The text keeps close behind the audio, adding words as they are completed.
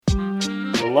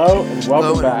Hello and Hello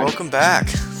welcome and back. welcome back.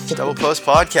 Double Post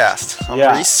Podcast.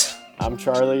 I'm Reese. I'm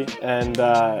Charlie, and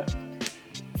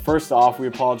first off, we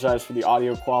apologize for the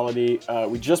audio quality.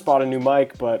 We just bought a new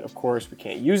mic, but of course we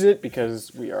can't use it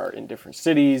because we are in different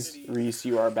cities. Reese,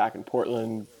 you are back in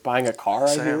Portland buying a car,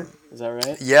 I hear. Is that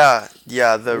right? Yeah.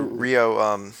 The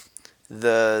Rio,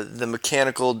 the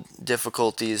mechanical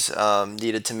difficulties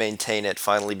needed to maintain it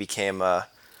finally became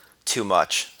too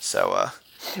much, so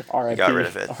we got rid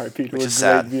of it, R.I.P. to which a is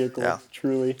great sad. vehicle, Yeah,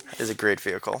 truly. it is a great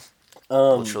vehicle.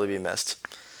 Will truly be missed.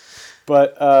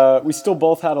 But we still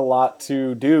both had a lot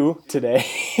to do today,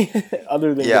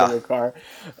 other than Yeah. getting a car.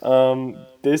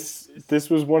 This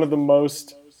was one of the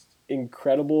most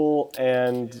incredible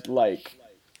and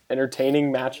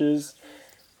entertaining matches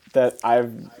that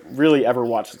I've really ever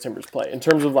watched the Timbers play. In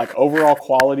terms of overall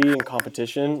quality and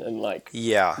competition, and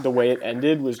Yeah. the way it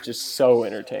ended was just so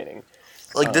entertaining.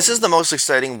 This is the most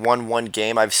exciting 1-1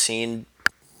 game I've seen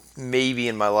maybe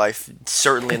in my life,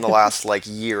 certainly in the last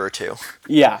year or two.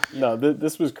 Yeah, no,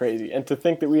 this was crazy, and to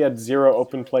think that we had 0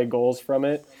 open play goals from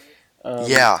it.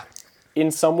 Yeah. In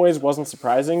some ways wasn't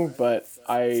surprising, but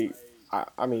I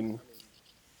mean,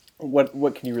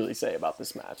 what can you really say about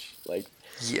this match?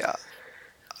 Yeah.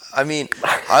 I mean,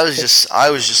 I was just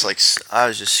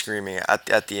screaming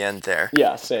at the end there.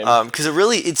 Yeah, same. Because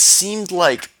it seemed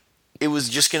like it was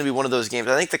just going to be one of those games.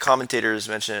 I think the commentators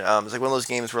mentioned it. It's like one of those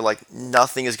games where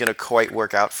nothing is going to quite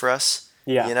work out for us.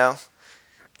 Yeah. You know,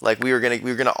 we were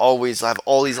gonna always have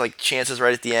all these chances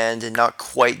right at the end and not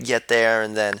quite get there,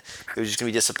 and then it was just gonna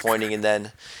be disappointing. And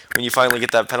then when you finally get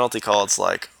that penalty call, it's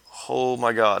like, oh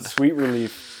my god. Sweet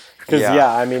relief. Because,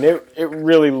 Yeah. I mean, it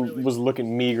really was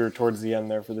looking meager towards the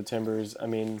end there for the Timbers. I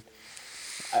mean,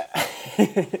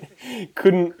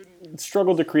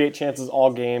 struggled to create chances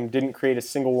all game, didn't create a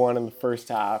single one in the first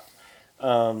half.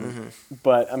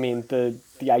 But, I mean, the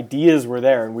ideas were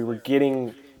there, and we were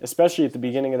getting, especially at the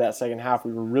beginning of that second half,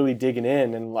 we were really digging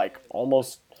in and,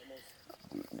 almost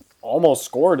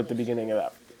scored at the beginning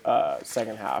of that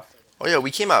second half. Oh yeah,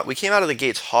 we came out of the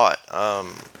gates hot.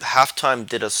 Halftime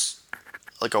did us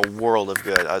a world of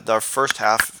good. Our first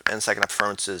half and second half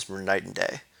performances were night and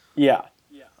day. Yeah.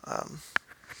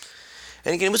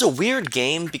 And again, it was a weird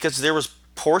game because there was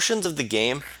portions of the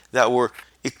game that were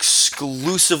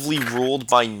exclusively ruled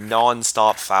by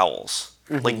non-stop fouls,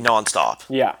 non-stop.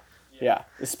 Yeah.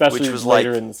 Especially Which was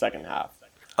later in the second half.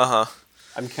 Uh huh.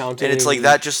 I'm counting. And it's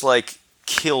that just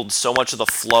killed so much of the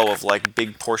flow of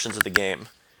big portions of the game.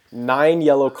 9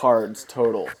 yellow cards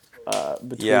total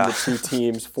between Yeah. the two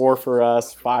teams. 4 for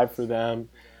us, 5 for them.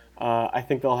 I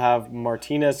think they'll have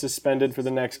Martinez suspended for the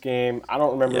next game. I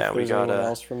don't remember if there's anyone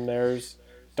else from theirs.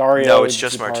 Dario. No, it's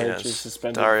just Ziparic Martinez. Is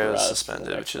suspended Dario's for us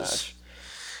suspended, which is. match.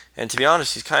 And to be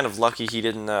honest, he's kind of lucky he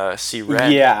didn't see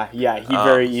red. Yeah, he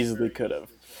very easily could have.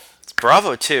 It's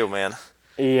Bravo too, man.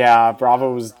 Yeah,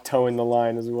 Bravo was towing the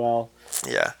line as well.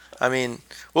 Yeah, I mean,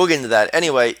 we'll get into that.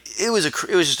 Anyway, it was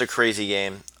just a crazy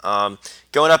game.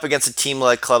 Going up against a team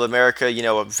like Club America,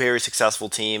 a very successful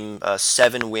team,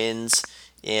 7 wins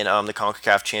in the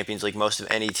CONCACAF Champions League, most of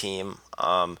any team.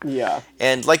 Yeah.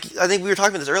 And I think we were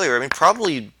talking about this earlier. I mean,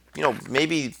 probably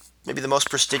maybe the most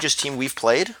prestigious team we've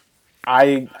played.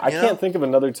 I can't think of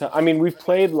another time. I mean, we've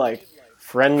played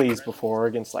friendlies before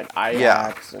against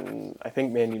Ajax and I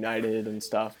think Man United and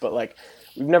stuff, but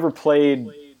we've never played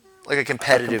a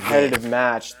competitive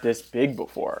match this big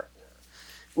before.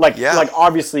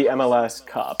 Obviously MLS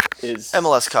Cup is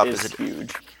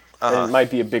huge. And it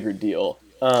might be a bigger deal.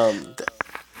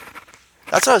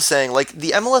 That's what I was saying.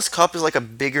 The MLS Cup is a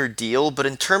bigger deal, but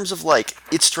in terms of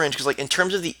it's strange because in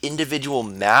terms of the individual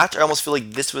match, I almost feel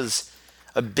like this was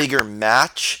a bigger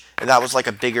match, and that was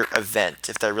a bigger event.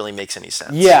 If that really makes any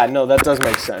sense. Yeah, no, that does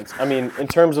make sense. I mean, in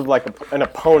terms of an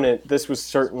opponent, this was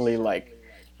certainly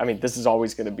I mean, this is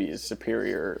always going to be a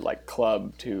superior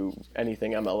club to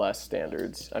anything MLS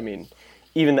standards. I mean,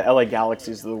 even the LA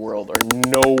Galaxies of the world are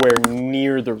nowhere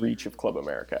near the reach of Club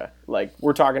America.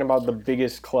 We're talking about the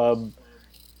biggest club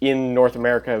in North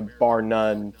America, bar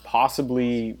none,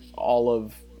 possibly all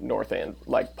of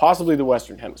possibly the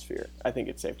Western Hemisphere. I think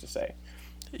it's safe to say.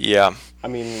 Yeah. I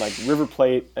mean, River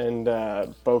Plate and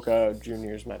Boca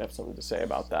Juniors might have something to say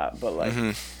about that, but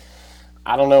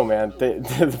I don't know, man.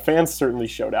 The fans certainly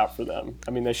showed out for them.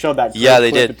 I mean, they showed that great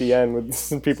clip did. at the end with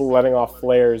some people letting off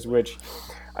flares, which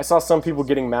I saw some people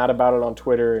getting mad about it on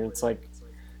Twitter, and it's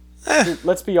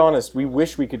let's be honest. We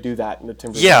wish we could do that in the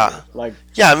Timbers. Yeah. I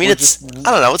mean, I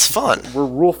don't know. It's fun. We're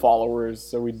rule followers,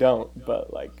 so we don't.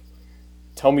 But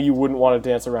tell me you wouldn't want to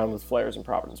dance around with flares in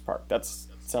Providence Park. That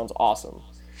sounds awesome.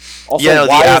 Also,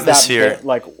 the atmosphere.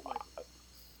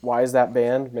 Why is that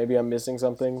banned? Maybe I'm missing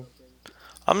something.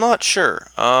 I'm not sure.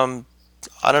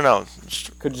 I don't know.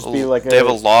 Could just be like They have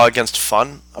a a law against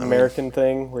fun. I mean, American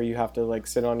thing where you have to like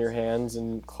sit on your hands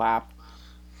and clap.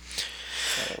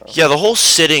 I don't know. yeah, the whole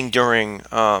sitting during.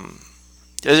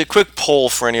 As a quick poll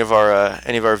for any of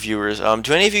our viewers,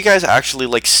 do any of you guys actually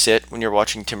like sit when you're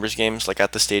watching Timbers games, like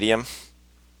at the stadium?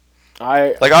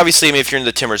 I Like obviously, I mean, if you're in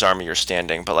the Timbers Army, you're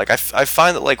standing. But like I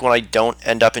find that like when I don't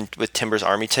end up in with Timbers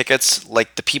Army tickets,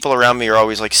 like the people around me are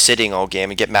always like sitting all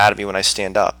game and get mad at me when I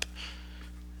stand up.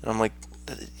 And I'm like,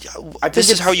 I think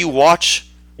this is how it's you watch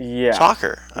yeah.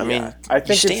 soccer. I Yeah. mean, I you think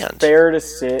it's stand. fair to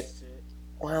sit.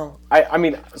 Well, I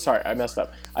mean, sorry, I messed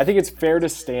up. I think it's fair to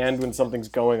stand when something's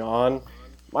going on.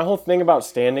 My whole thing about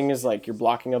standing is like you're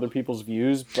blocking other people's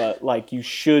views, but like you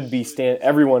should be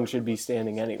everyone should be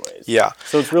standing anyways. Yeah,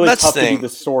 So it's and really that's the tough to be thing. the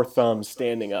sore thumb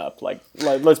standing up. Like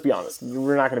let's be honest,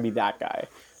 we're not going to be that guy.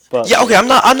 But Yeah, okay.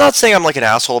 like I'm not saying I'm like an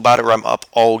asshole about it where I'm up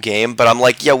all game, but I'm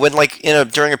like, yeah, when like in a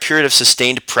during a period of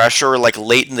sustained pressure, like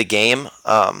late in the game.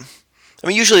 I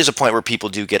mean, usually there's a point where people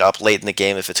do get up late in the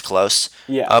game if it's close.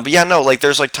 yeah. But yeah, no, like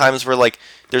there's like times where like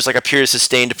there's like a period of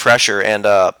sustained pressure, and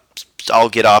I'll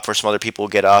get up or some other people will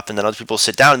get up, and then other people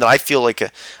sit down, and then I feel like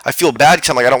I feel bad because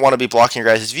I'm like I don't want to be blocking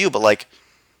your guys' view, but like,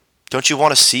 don't you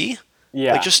want to see? Like,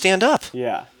 Yeah. just stand up.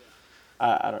 Yeah.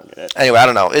 I don't get it. Anyway, I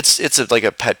don't know. It's like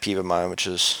a pet peeve of mine, which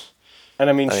is, And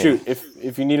I mean, I mean, shoot,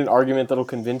 if you need an argument that'll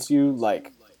convince you,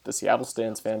 like the Seattle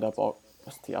fans stand up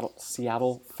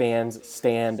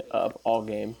all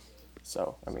game.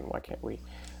 So I mean, why can't we?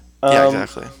 yeah, Um,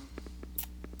 exactly.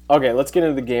 okay, let's get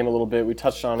into the game a little bit. We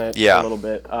touched on it a Yeah. little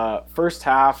bit. First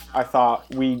half, I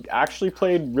thought we actually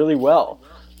played really well.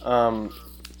 Um,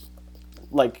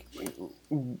 like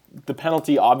the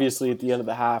penalty, obviously at the end of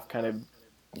the half, kind of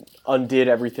undid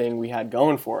everything we had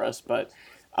going for us. But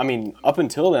I mean, up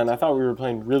until then, I thought we were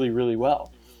playing really, really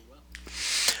well.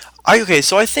 Okay,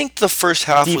 so I think the first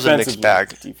half was a mixed Defensively,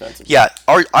 bag. defensively. Yeah,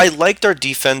 I liked our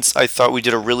defense. I thought we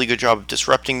did a really good job of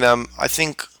disrupting them. I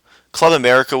think Club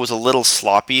America was a little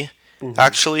sloppy, Hmm.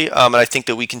 actually, and I think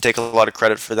that we can take a lot of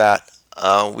credit for that.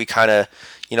 We kind of,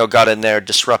 got in there,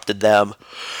 disrupted them.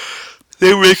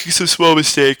 They were making some small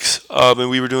mistakes, and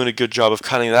we were doing a good job of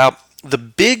cutting it out. The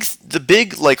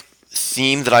big like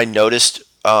theme that I noticed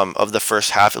of the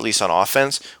first half, at least on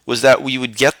offense, was that we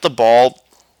would get the ball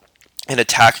in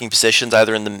attacking positions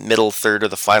either in the middle third or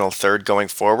the final third going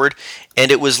forward,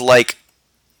 and it was like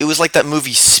that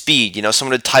movie Speed.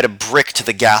 Someone had tied a brick to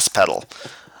the gas pedal.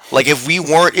 Like if we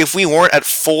weren't at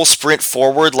full sprint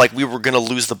forward, like we were gonna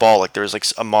lose the ball. Like there was like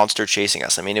a monster chasing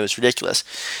us. I mean, it was ridiculous.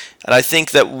 And I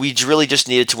think that we really just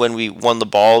needed to, when we won the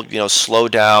ball, slow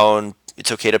down.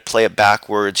 It's okay to play it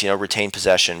backwards, retain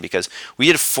possession, because we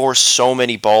did force so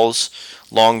many balls,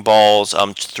 long balls,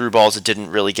 through balls that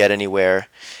didn't really get anywhere.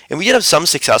 And we did have some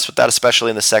success with that, especially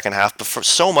in the second half. But for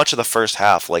so much of the first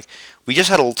half, like we just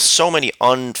had so many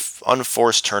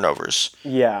unforced turnovers,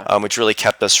 Yeah, which really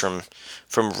kept us from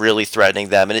really threatening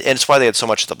them, and it's why they had so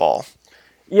much of the ball.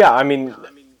 yeah. I mean,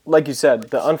 like you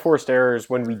said, the unforced errors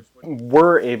when we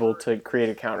were able to create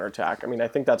a counterattack. I mean, I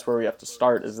think that's where we have to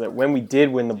start. Is that when we did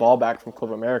win the ball back from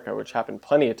Club America, which happened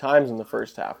plenty of times in the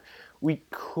first half, we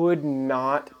could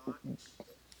not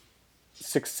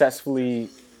successfully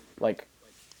like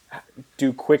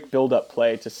do quick build up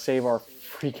play to save our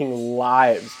freaking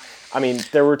lives. I mean,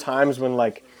 there were times when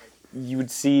like you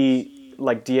would see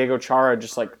like Diego Chara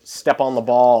just like step on the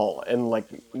ball and like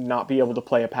not be able to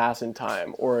play a pass in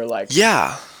time, or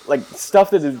Yeah, like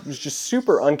stuff that was just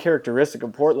super uncharacteristic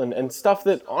of Portland, and stuff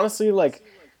that honestly like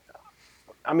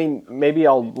I mean, maybe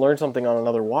I'll learn something on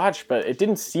another watch, but it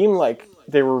didn't seem like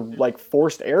they were like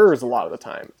forced errors a lot of the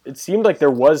time. It seemed like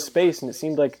there was space, and it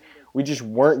seemed like we just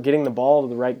weren't getting the ball to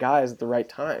the right guys at the right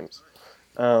times.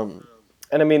 Um,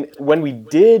 and I mean, when we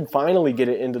did finally get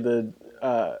it into the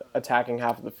attacking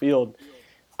half of the field,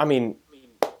 I mean,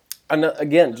 and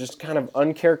again, just kind of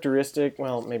uncharacteristic.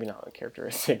 Well, maybe not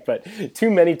uncharacteristic, but too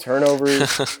many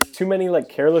turnovers, too many like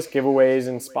careless giveaways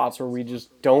in spots where we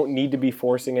just don't need to be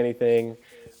forcing anything.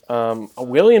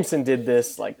 Williamson did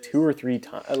this like two or three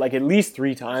times, like at least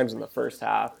three times in the first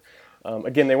half.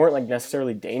 Again, they weren't like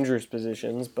necessarily dangerous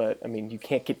positions, but I mean, you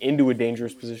can't get into a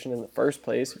dangerous position in the first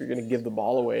place if you're going to give the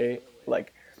ball away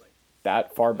like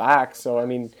that far back. So I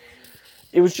mean,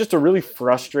 it was just a really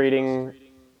frustrating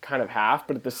kind of half,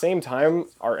 but at the same time,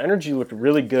 our energy looked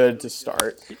really good to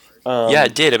start. yeah, it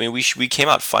Um, did. I mean, we came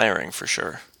out firing for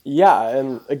sure. yeah,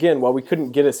 and again, while we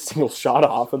couldn't get a single shot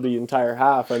off of the entire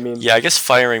half, I mean, Yeah, I guess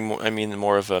firing. I mean,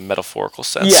 more of a metaphorical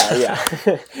sense. yeah,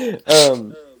 yeah.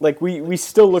 like we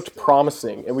still looked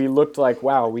promising, and we looked like,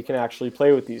 wow, we can actually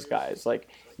play with these guys. Like,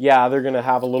 yeah, they're gonna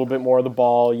have a little bit more of the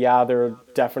ball. Yeah, they're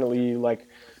definitely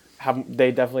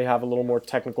they definitely have a little more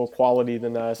technical quality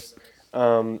than us,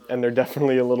 and they're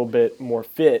definitely a little bit more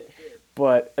fit.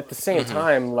 But at the same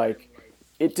time, like,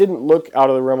 it didn't look out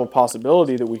of the realm of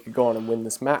possibility that we could go on and win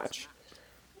this match.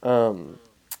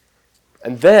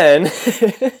 And then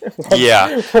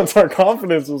Yeah. once our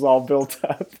confidence was all built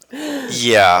up,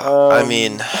 Yeah. I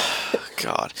mean,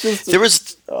 God. just There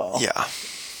was, oh, yeah.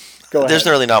 go There's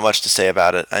ahead. really not much to say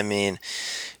about it. I mean,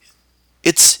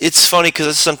 it's funny because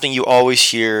it's something you always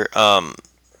hear,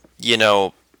 you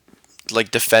know, like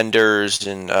defenders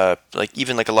and like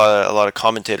even like a lot of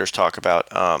commentators talk about.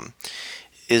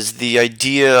 Is the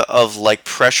idea of like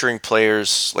pressuring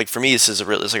players. Like for me, this is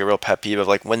it's like a real pet peeve of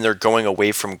like when they're going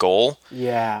away from goal.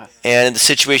 Yeah, And in the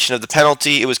situation of the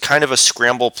penalty, it was kind of a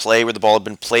scramble play where the ball had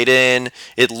been played in.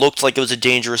 It looked like it was a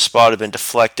dangerous spot, had been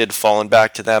deflected, fallen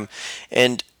back to them,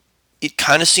 and it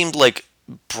kind of seemed like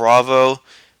Bravo,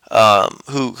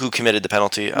 who committed the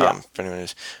penalty, yeah, for anyone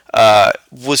who's,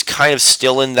 was kind of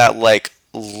still in that like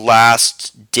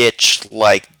last ditch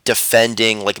like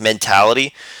defending like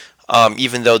mentality.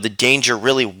 Even though the danger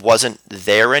really wasn't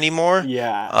there anymore.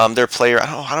 yeah. Their player, I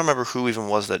don't remember who even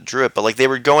was that drew it, but like they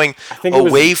were going I think it was.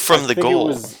 away I from the think it goal.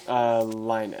 was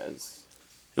Linez.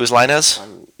 It was Linez?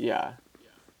 Yeah,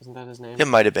 isn't that his name? It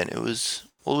might have been. It was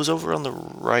over on the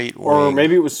right Or wing.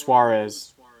 maybe it was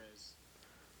Suarez.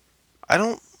 I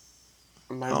don't.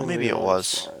 It might have Oh, been maybe it Leonardo was.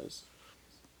 Suarez.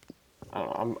 I don't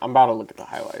know. I'm about to look at the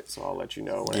highlights, so I'll let you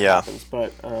know when it Yeah. happens.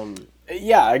 But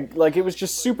yeah, like it was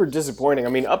just super disappointing. I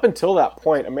mean, up until that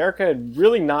point, America had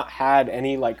really not had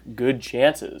any like good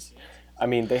chances. I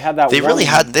mean, they had that. They one, really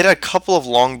had. They had a couple of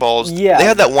long balls. Yeah, They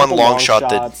had a that one couple long shot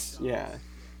shots. Yeah.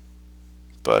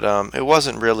 but it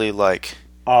wasn't really like.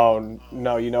 Oh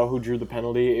no! You know who drew the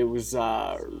penalty? It was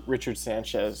Richard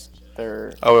Sanchez.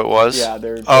 Their Oh, it was. Yeah,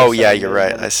 their Oh yeah, center you're mid,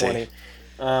 right. number I see. 20.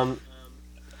 Um,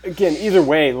 again, either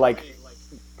way, like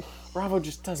Bravo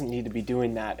just doesn't need to be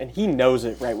doing that, and he knows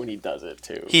it right when he does it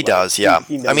too. He Like, does, yeah.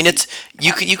 he I knows mean, it's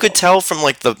you could tell from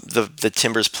like the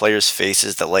Timbers players'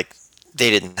 faces that like they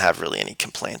didn't have really any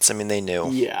complaints. I mean, they knew.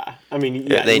 Yeah, I mean, Yeah,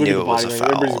 yeah. they You look at knew the it was body a language.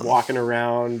 foul. Everybody's walking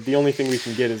around. The only thing we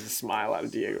can get is a smile out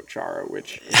of Diego Chara,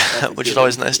 which that's a Which is given.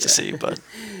 always nice to Yeah. see, but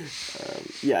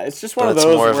Yeah, it's just one of it's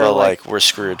those more of where a like like we're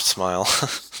screwed smile.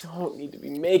 don't need to be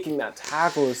making that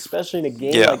tackle, especially in a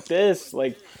game Yeah. like this.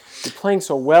 Like you're playing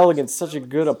so well against such a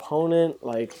good opponent.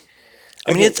 Like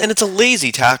I mean, again, it's a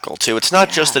lazy tackle too. It's not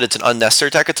just yeah, that it's an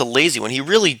unnecessary tackle; it's a lazy one. He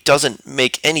really doesn't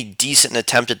make any decent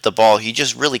attempt at the ball. He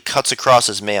just really cuts across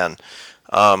his man.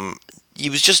 He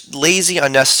was just lazy,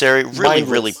 unnecessary, really,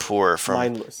 really mindless, poor from.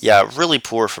 mindless. Yeah, really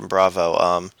poor from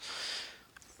Bravo.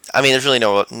 I mean, there's really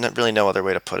really no other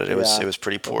way to put it. It was Yeah, it was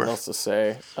pretty nothing poor. else to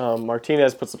say.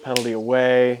 Martinez puts the penalty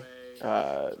away.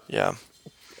 Yeah.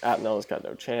 Atnell's got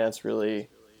no chance, really.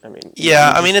 I mean,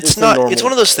 Yeah, I mean it's a not. It's normal,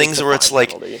 one of those it's things a where it's fine like,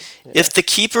 penalty. Yeah. if the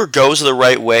keeper goes the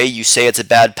right way, you say it's a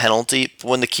bad penalty. But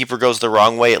when the keeper goes the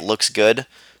wrong way, it looks good.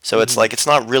 So it's like it's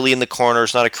not really in the corner.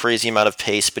 It's not a crazy amount of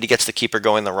pace, but he gets the keeper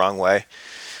going the wrong way.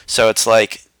 So it's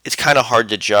like it's kind of hard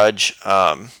to judge.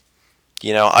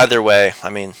 Either way. I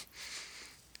mean,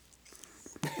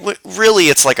 really,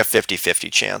 it's like a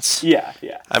 50-50 chance. Yeah,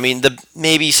 yeah, I mean,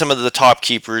 maybe some of the top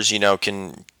keepers,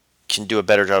 can do a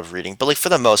better job of reading, but like for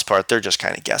the most part, they're just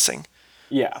kind of guessing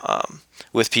yeah,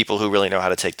 with people who really know how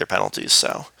to take their penalties.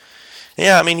 So,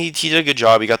 yeah, I mean, he did a good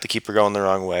job. He got the keeper going the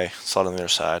wrong way, saw it on their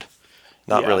side.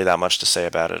 Not yeah. really that much to say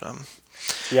about it.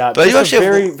 Yeah, But you just a actually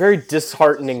have very, very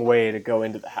disheartening way to go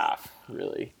into the half,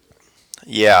 really.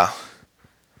 Yeah,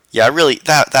 yeah, really,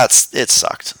 it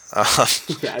sucked.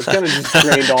 Yeah, it kind of just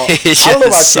drained all. It I don't know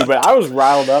about just you, but sucked. I was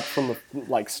riled up from the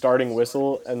like starting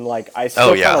whistle, and like I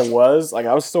still Oh, yeah. kind of was. Like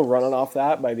I was still running off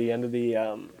that by the end of the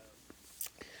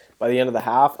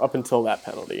half, up until that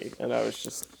penalty, and I was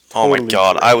just Oh my totally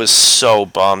god, I drained. was so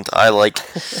bummed. I like,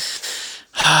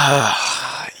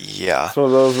 yeah, It's one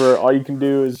of those where all you can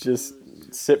do is just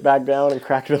sit back down and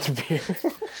crack another beer.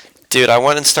 dude, I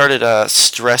went and started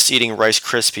stress eating Rice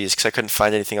Krispies because I couldn't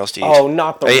find anything else to eat. Oh,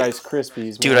 not the I ate- Rice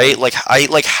Krispies, Dude, man. I ate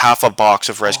like half a box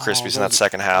of Rice Oh, Krispies in that those-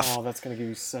 second half. Oh, that's gonna give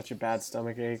you such a bad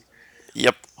stomach ache.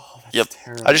 Yep, Oh, that's yep.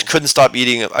 terrible. I just couldn't stop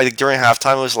eating it. I think during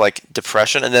halftime it was like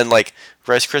depression, and then like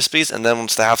Rice Krispies, and then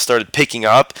once the half started picking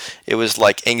up, it was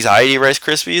like anxiety Rice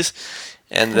Krispies,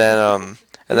 and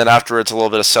then afterwards a little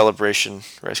bit of celebration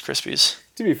Rice Krispies.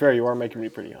 To be fair, you are making me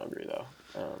pretty hungry, though.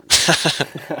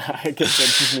 I guess that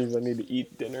just means I need to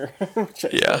eat dinner, which I still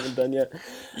Yeah. haven't done yet.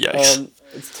 Yikes.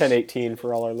 It's 10:18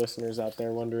 for all our listeners out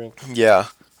there wondering Yeah,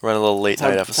 run a little late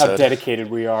night how episode. dedicated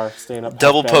we are, staying up.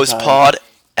 Double past post bedtime. pod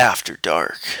After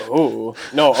Dark. Oh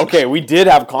no, okay, we did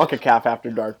have CONCACAF After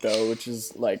Dark though, which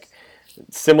is like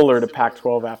similar to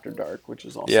Pac-12 After Dark, which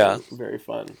is Yeah. also very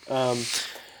fun.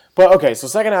 But okay, so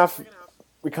second half,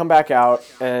 we come back out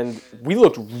and we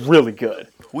looked really good.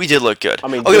 We did look good. I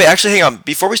mean, Okay, wait, just actually, hang on.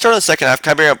 Before we start on the second half,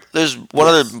 can I bring up? There's one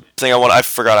other yes, thing I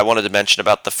forgot I wanted to mention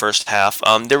about the first half.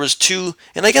 There was two,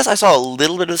 and I guess I saw a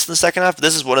little bit of this in the second half. But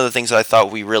this is one of the things that I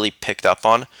thought we really picked up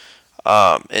on,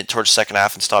 towards second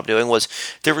half and stopped doing was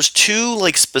there was two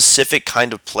like specific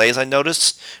kind of plays I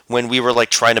noticed when we were like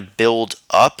trying to build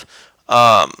up.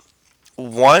 Um,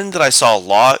 One that I saw a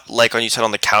lot, like on you said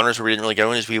on the counters where we didn't really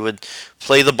go in, is we would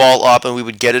play the ball up and we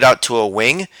would get it out to a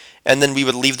wing, and then we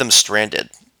would leave them stranded.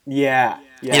 yeah,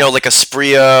 You know, yeah, like a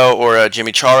Spria or a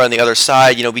Jimmy Chara on the other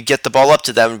side. You know, we'd get the ball up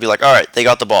to them and be like, all right, they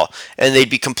got the ball, and they'd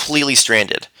be completely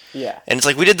stranded. yeah, And it's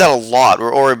like we did that a lot,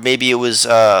 or maybe it was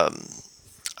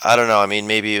I don't know. I mean,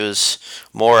 maybe it was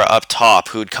more up top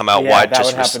who'd come out yeah. wide That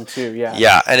just would happen too. Yeah,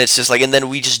 yeah, and it's just like, and then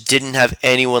we just didn't have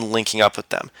anyone linking up with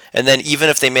them. And then even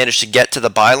if they managed to get to the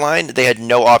byline, they had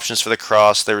no options for the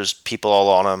cross. There was people all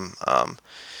on them,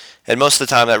 and most of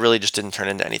the time that really just didn't turn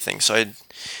into anything.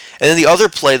 And then the other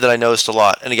play that I noticed a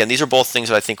lot, and again, these are both things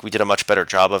that I think we did a much better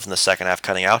job of in the second half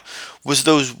cutting out, was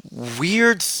those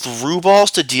weird through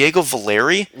balls to Diego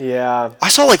Valeri. yeah, I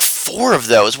saw like four of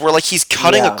those where like he's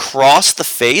cutting yeah. across the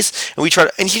face, and we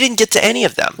tried, and he didn't get to any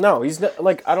of them. No,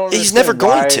 like I don't He's never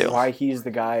understand going why to. he's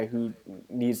the guy who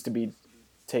needs to be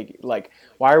taking like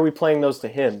why are we playing those to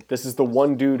him? This is the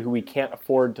one dude who we can't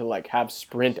afford to like have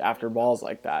sprint after balls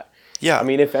like that. I Yeah,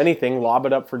 mean, if anything, lob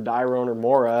it up for Dyrone or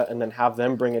Mora and then have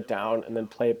them bring it down and then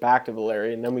play it back to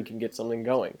Valeri and then we can get something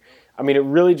going. I mean, it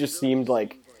really just seemed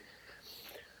like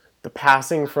the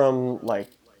passing from like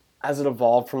as it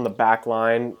evolved from the back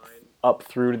line up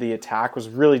through to the attack was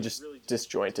really just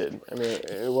disjointed. I mean,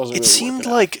 it wasn't it really seemed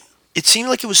working out. like it seemed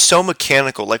like it was so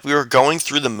mechanical. Like we were going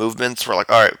through the movements. We're like,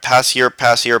 all right, pass here,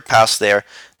 pass there.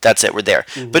 That's it. We're there.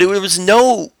 But it Hmm. was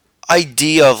no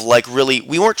idea of like really.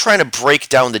 We weren't trying to break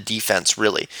down the defense.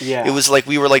 Really, it Yeah. was like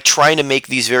we were like trying to make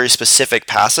these very specific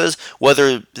passes,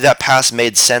 whether that pass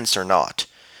made sense or not.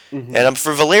 Hmm. And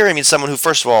for Valeri, I mean someone who,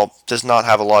 first of all, does not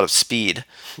have a lot of speed,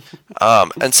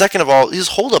 and second of all, his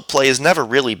hold-up play has never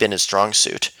really been his strong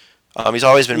suit. He's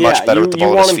always been Yeah, much better with the you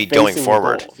ball at want his him feet going facing the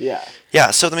forward. goal. Yeah.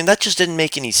 Yeah, so I mean that just didn't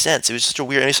make any sense. It was just a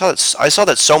weird. And I saw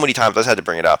that so many times. I just had to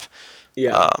bring it up.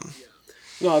 Yeah. Um,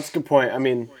 No, that's a good point. I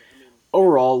mean,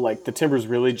 overall, like the Timbers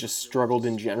really just struggled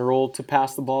in general to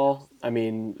pass the ball. I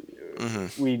mean,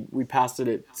 we passed it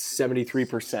at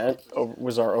 73%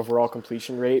 was our overall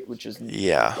completion rate, which is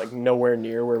yeah. like nowhere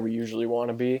near where we usually want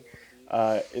to be.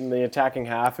 In the attacking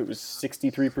half, it was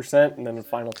 63%, and then the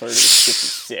final third, it was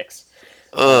 56.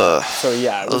 Ugh. So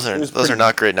yeah, it was Those are pretty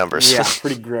not great numbers. yeah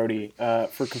pretty grody.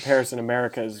 For comparison,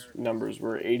 America's numbers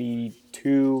were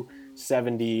 82,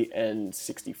 70, and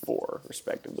 64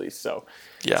 respectively. So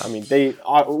Yeah. I mean they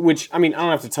which I mean I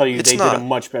don't have to tell you It's they did a not.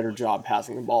 much better job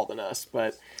passing the ball than us,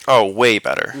 but Oh, way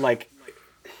better. like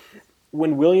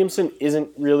when Williamson isn't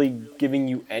really giving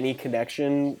you any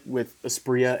connection with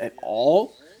Espria at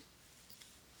all,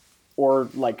 or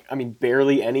like I mean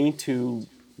barely any to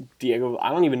Diego. I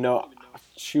don't even know.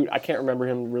 Shoot, I can't remember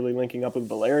him really linking up with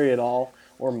Valeri at all,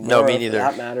 or No, me Mora for neither.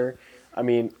 that matter. I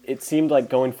mean, it seemed like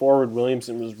going forward,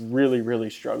 Williamson was really,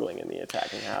 really struggling in the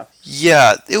attacking half.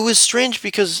 Yeah, it was strange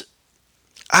because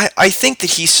I think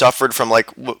that he suffered from like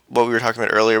what we were talking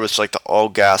about earlier was like the all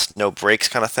gas no brakes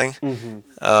kind of thing. Hmm.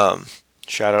 Um,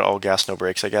 Shout out all gas no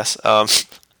brakes, I guess.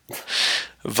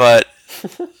 But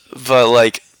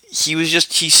like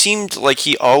he seemed like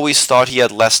he always thought he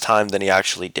had less time than he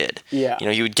actually did. Yeah, You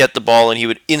know, he would get the ball and he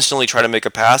would instantly try to make a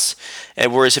pass,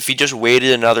 and whereas if he just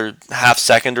waited another half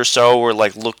second or so, or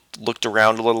like looked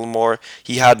around a little more,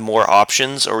 he had more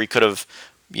options, or he could have,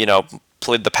 you know,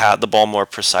 played the ball more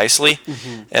precisely,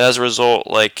 hmm, and as a result,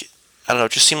 like I don't know,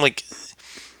 it just seemed like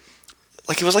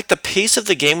it was like the pace of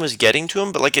the game was getting to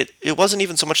him, but like it wasn't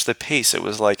even so much the pace. It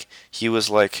was like he was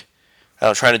like I don't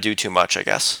know, trying to do too much, I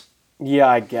guess. yeah,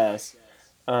 I guess.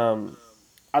 Um,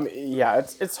 I mean, yeah,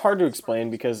 it's hard to explain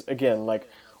because again, like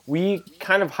we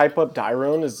kind of hype up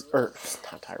Dyrone as or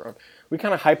not Tyrone. We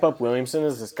kind of hype up Williamson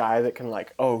as this guy that can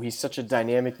like, oh, he's such a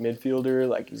dynamic midfielder,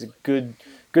 like he's a good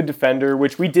defender,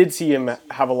 which we did see him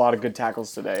have a lot of good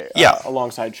tackles today Yeah,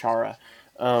 alongside Chara.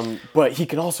 But he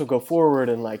can also go forward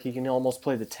and like he can almost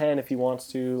play the 10 if he wants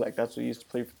to. Like that's what he used to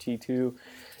play for T2.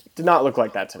 Did not look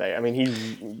like that today. I mean,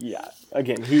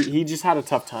 he just had a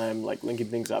tough time like linking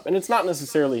things up, and it's not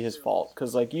necessarily his fault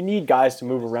because like you need guys to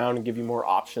move around and give you more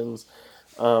options.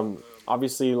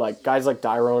 Obviously, like guys like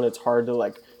Dyrone, it's hard to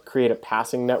like create a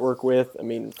passing network with. I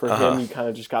mean, for him, you kind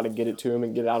of just got to get it to him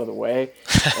and get out of the way,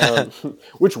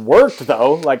 which worked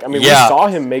though. Like, I mean, we saw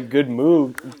him make good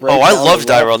moves. I loved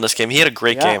Dyro in this game. He had a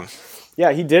great game.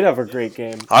 Yeah, he did have a great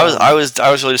game. I was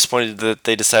really disappointed that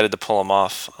they decided to pull him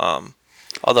off.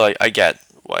 Although I get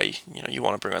why you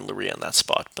want to bring on Lurie in that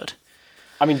spot, but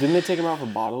I mean, didn't they take him out for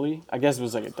Bodily? I guess it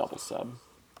was like a double sub.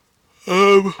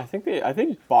 I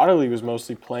think Bodily was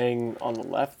mostly playing on the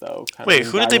left though. Wait,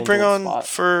 who did they bring on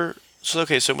for? So it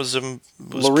was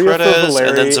Luria Paredes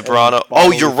and then Zambrano.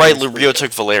 Oh, you're right. Luria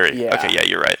took Valeri. Yeah. Okay, yeah,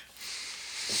 you're right.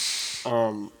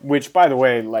 Which, by the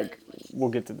way, like we'll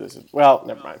get to this. Well,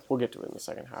 never mind. We'll get to it in the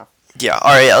second half. Yeah.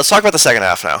 All right. Let's talk about the second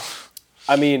half now.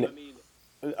 I mean,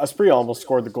 Asprilla almost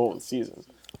scored the goal of the season.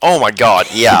 Oh my God!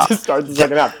 Yeah. To start the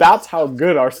second half. That's how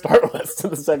good our start was to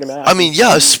the second half. I mean,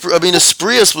 yeah.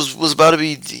 Asprias was about to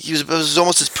be. It was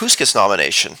almost his Puskas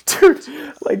nomination. Dude,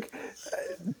 like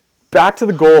back to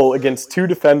the goal against two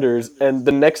defenders, and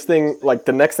the next thing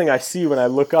I see when I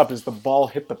look up is the ball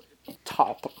hit the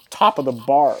top of the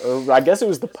bar, or I guess it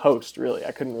was the post. Really,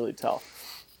 I couldn't really tell.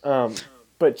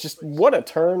 But just what a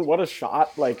turn, what a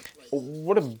shot, like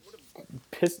what a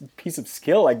piece of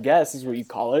skill, I guess is what you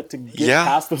call it, to get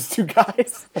past those two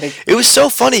guys. Like, it was so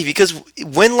funny because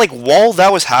when while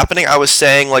that was happening, I was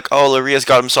saying like, oh, Laria's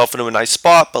got himself into a nice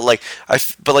spot, but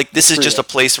this is just a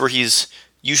place where he's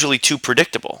usually too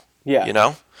predictable. Yeah. You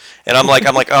know? And I'm like,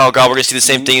 oh God, we're gonna see the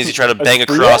same thing as he try to bang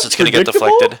across. It's gonna get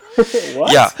deflected.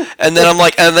 What? Yeah, and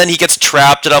then he gets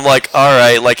trapped, and I'm like, all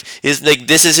right,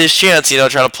 this is his chance,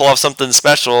 trying to pull off something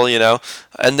special,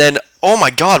 And then, oh my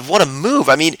God, what a move!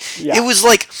 I mean, it was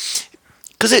like,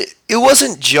 because it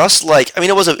wasn't just like, I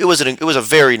mean, it was a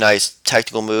very nice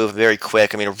technical move, very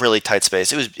quick. I mean, a really tight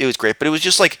space. It was great, but it was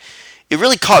just like, it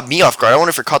really caught me off guard. I wonder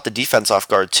if it caught the defense off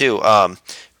guard too.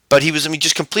 But he was,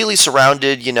 just completely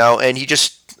surrounded, and he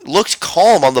just looked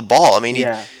calm on the ball. I mean,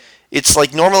 it's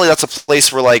like normally that's a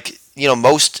place where like,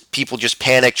 most people just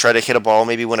panic, try to hit a ball,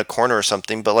 maybe win a corner or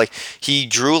something. But like he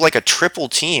drew like a triple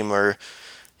team, or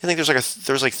I think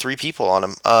there's like three people on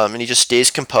him, and he just stays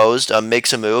composed,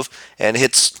 makes a move, and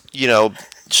hits,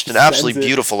 just an absolutely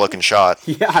beautiful looking shot.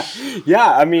 Yeah.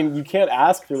 I mean, you can't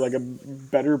ask for like a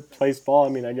better placed ball. I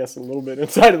mean, I guess a little bit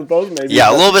inside of the post, maybe.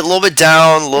 Yeah, a little bit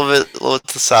down, a little bit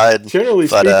to the side. Generally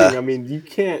speaking, I mean, you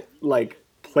can't like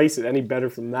place it any better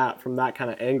from that kind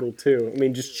of angle too. I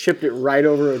mean, just chipped it right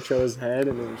over Ochoa's head,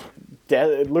 and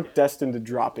it looked destined to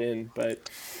drop in. But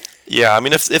yeah, I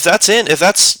mean, if that's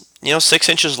 6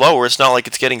 inches lower, it's not like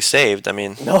it's getting saved. I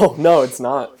mean, no, it's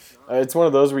not. It's one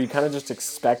of those where you kind of just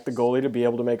expect the goalie to be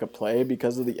able to make a play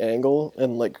because of the angle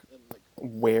and like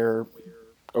where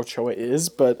Ochoa is.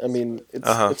 But I mean,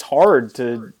 it's hard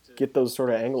to get those sort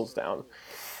of angles down.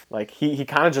 Like he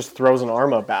kind of just throws an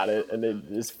arm up at it and it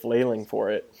is flailing for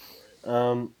it.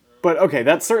 But okay,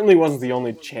 that certainly wasn't the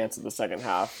only chance of the second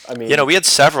half. I mean, we had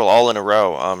several all in a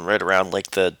row, right around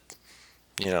like the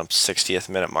 60th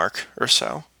minute mark or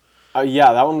so.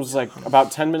 That one was like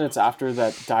about 10 minutes after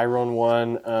that Dyron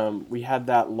one. We had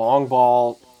that long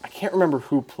ball. I can't remember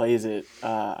who plays it.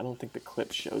 I don't think the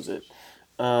clip shows it.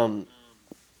 From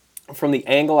the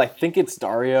angle, I think it's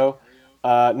Dario.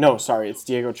 No, sorry, it's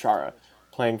Diego Chara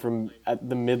playing from at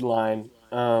the midline.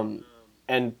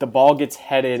 And the ball gets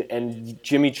headed, and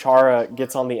Jimmy Chara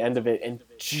gets on the end of it and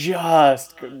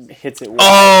just hits it wide.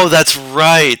 Oh, that's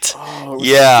right. Oh, it was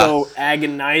so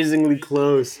agonizingly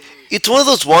close. It's one of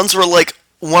those ones where, like,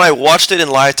 when I watched it in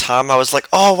live time, I was like,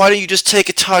 oh, why don't you just take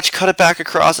a touch, cut it back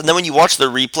across? And then when you watch the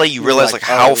replay, you realize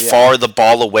how far the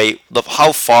ball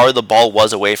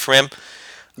was away from him.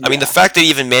 I mean, the fact that he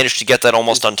even managed to get that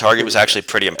almost on target was actually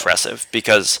pretty impressive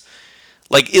because,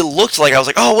 like, it looked like I was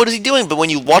like, oh, what is he doing? But when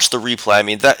you watch the replay, I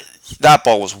mean, that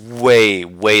ball was way,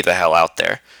 way the hell out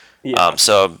there. Yeah.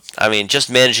 So, I mean, just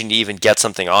managing to even get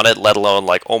something on it, let alone,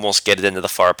 like, almost get it into the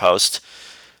far post,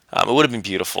 it would have been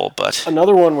beautiful. But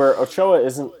another one where Ochoa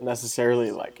isn't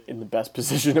necessarily, like, in the best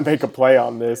position to make a play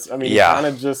on this. I mean, he kind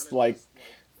of just, like,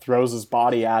 throws his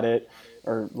body at it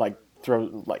or, like,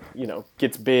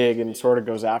 gets big and sort of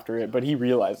goes after it. But he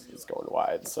realizes it's going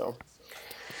wide, so...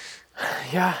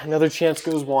 Yeah, another chance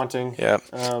goes wanting. Yeah,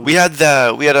 we had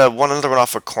another one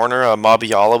off a corner,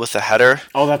 Mabiala with a header.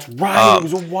 Oh, that's right. It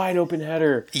was a wide open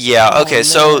header. Yeah. Okay.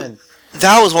 So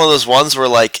that was one of those ones where,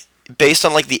 like, based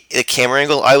on like the camera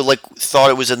angle, I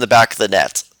thought it was in the back of the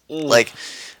net. Like,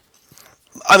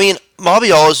 I mean,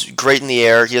 Mabiala's great in the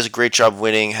air. He does a great job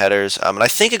winning headers. And I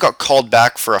think it got called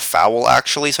back for a foul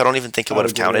actually, so I don't even think it would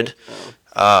have counted.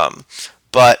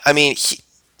 But I mean,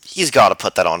 he's got to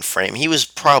put that on frame. He was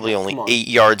probably Yeah, only come on. 8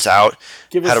 yards out.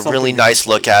 Give Had us a really something to nice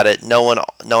look complete. at it. No one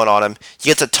on him. He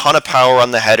gets a ton of power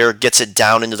on the header. Gets it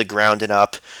down into the ground and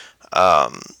up.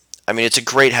 Um, I mean, it's a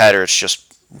great header. It's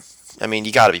just, I mean,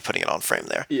 you got to be putting it on frame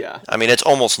there. Yeah. I mean, it's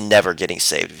almost never getting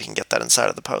saved if you can get that inside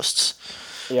of the posts.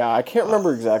 Yeah, I can't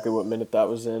remember exactly what minute that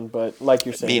was in, but like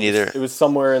you're saying, Me neither. it was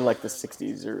somewhere in like the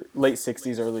 60s or late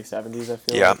 60s, early 70s, I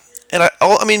feel Yeah, like. and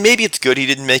I mean, maybe it's good he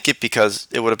didn't make it because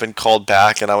it would have been called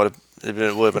back, and it would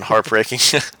have been heartbreaking.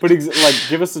 But like,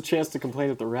 give us a chance to complain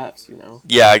at the refs, you know?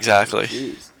 Yeah, exactly.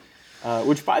 Jeez.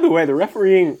 Which, by the way, the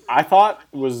refereeing I thought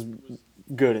was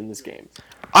good in this game.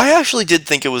 I actually did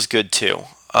think it was good too.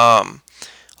 Um,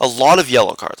 a lot of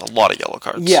yellow cards. A lot of yellow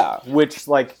cards. Yeah, which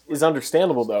like is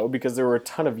understandable though because there were a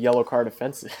ton of yellow card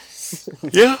offenses.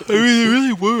 Yeah, I mean, they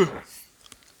really were.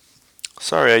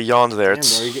 Sorry, I yawned there. Damn,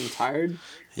 bro, are It's you getting tired?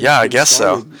 We're Yeah, just I getting guess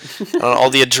so. started. All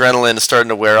the adrenaline is starting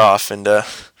to wear off and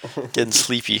getting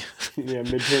sleepy. Yeah,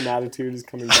 midterm attitude is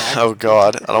coming back. Oh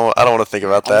God, I don't want to think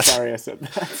about I'm that. sorry I said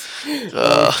that.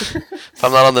 If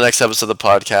I'm not on the next episode of the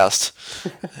podcast,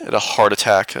 I had a heart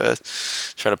attack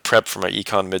trying to prep for my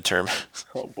econ midterm.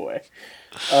 Oh boy.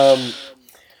 Um,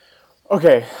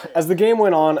 okay, as the game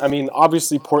went on, I mean,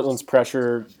 obviously Portland's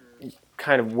pressure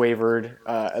kind of wavered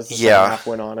as the second Yeah, half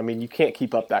went on. I mean, you can't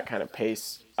keep up that kind of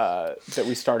pace that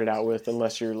we started out with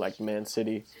unless you're like Man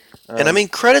City. and I mean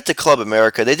credit to Club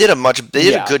America. They did a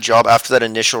Yeah, good job after that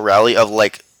initial rally of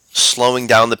like slowing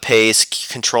down the pace,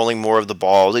 controlling more of the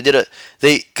ball. They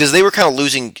because they were kind of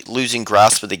losing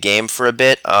grasp of the game for a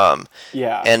bit.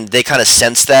 yeah, And they kind of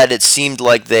sensed that. It seemed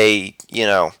like they,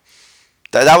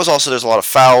 that was also there's a lot of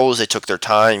fouls. They took their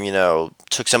time,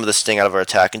 took some of the sting out of our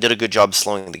attack and did a good job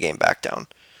slowing the game back down.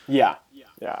 yeah,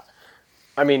 yeah.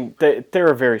 I mean, they're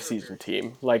a very seasoned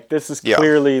team. Like this is Yeah.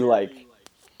 clearly like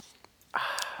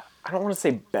I don't want to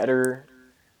say better.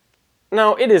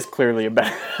 No, it is clearly a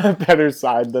better a better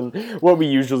side than what we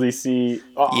usually see.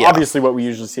 Yeah. Obviously, what we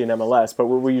usually see in MLS, but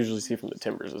what we usually see from the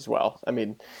Timbers as well. I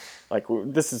mean, like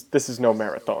this is no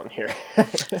marathon here.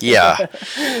 Yeah.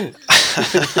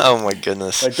 Oh my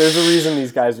goodness. Like, there's a reason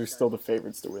these guys are still the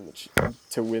favorites to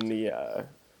win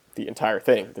the entire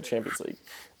thing, the Champions League.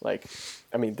 Like,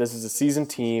 I mean, this is a seasoned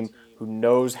team who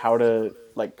knows how to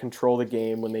like control the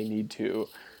game when they need to,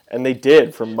 and they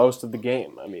did for most of the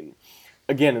game. I mean,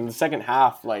 again in the second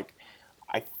half, like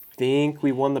I think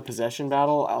we won the possession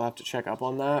battle. I'll have to check up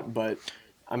on that, but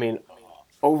I mean,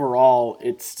 overall,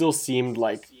 it still seemed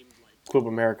like Club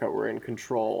America were in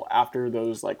control after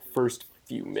those like first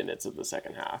few minutes of the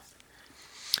second half.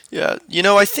 Yeah.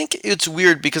 I think it's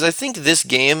weird because I think this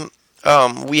game,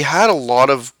 we had a lot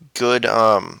of good,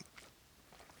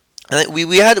 I think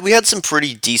we had some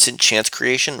pretty decent chance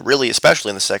creation, really, especially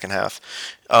in the second half,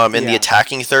 in the Yeah.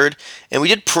 attacking third, and we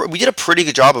did a pretty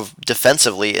good job of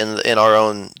defensively in our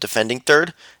own defending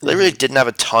third. They really Hmm. didn't have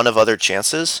a ton of other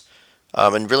chances,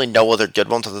 and really no other good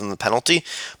ones other than the penalty.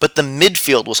 But the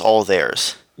midfield was all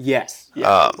theirs, Yes.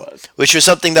 Yes, it was. which was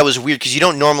something that was weird because you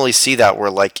don't normally see that where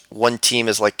like one team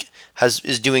is like has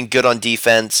is doing good on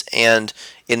defense and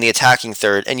in the attacking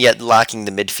third, and yet lacking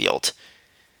the midfield.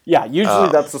 Yeah, usually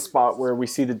Um, that's the spot where we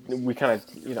kind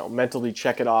of mentally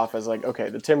check it off as like, okay,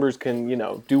 the Timbers can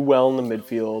do well in the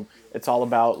midfield. It's all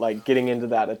about like getting into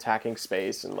that attacking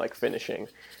space and like finishing.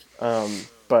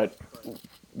 But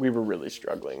we were really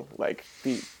struggling. Like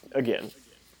the again,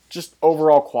 just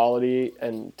overall quality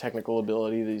and technical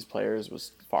ability of these players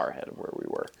was far ahead of where we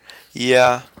were.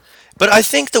 Yeah, but I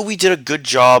think that we did a good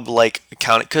job, like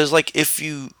accounting, because like if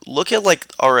you look at like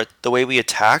our the way we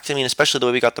attacked, I mean, especially the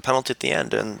way we got the penalty at the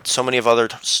end, and so many of other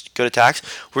good attacks,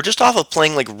 we're just off of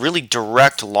playing like really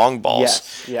direct long balls,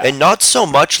 Yes, yeah, and not so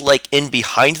much like in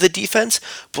behind the defense,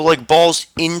 but like balls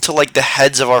into like the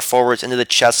heads of our forwards, into the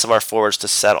chests of our forwards to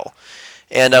settle,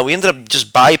 and we ended up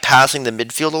just bypassing the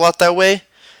midfield a lot that way,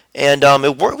 and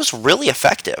it was really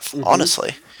effective,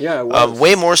 honestly. yeah, it was.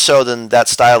 Way more so than that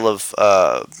style of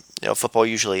football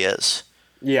usually is.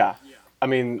 Yeah. I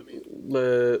mean,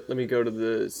 let me go to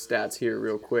the stats here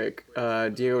real quick.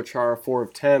 Diego Chara, 4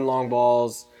 of 10 long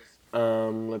balls.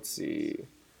 Let's see.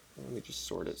 Let me just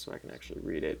sort it so I can actually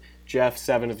read it. Jeff,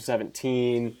 7 of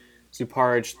 17.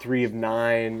 Zuparic, 3 of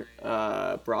 9.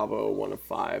 Bravo, 1 of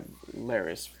 5.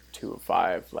 Laris, 2 of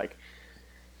 5. Like,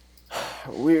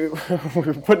 we're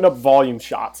putting up volume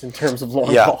shots in terms of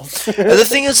long Yeah, balls. and the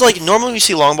thing is, like normally we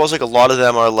see long balls, like a lot of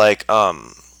them are like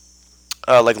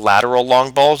lateral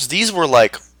long balls. These were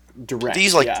like Direct,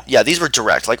 yeah. these were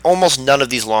direct. Like almost none of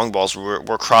these long balls were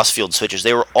cross field switches.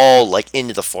 They were all like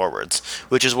into the forwards,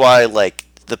 which is why like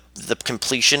the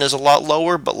completion is a lot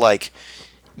lower. But like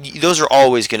those are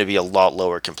always going to be a lot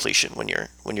lower completion when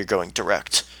you're going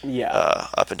direct Yeah.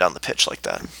 up and down the pitch like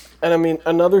that. And I mean,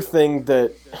 another thing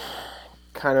that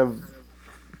kind of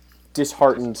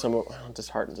disheartened some of, well,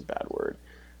 disheartened's a bad word,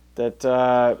 that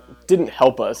didn't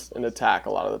help us in attack a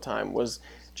lot of the time was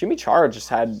Jimmy Chara just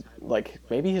had like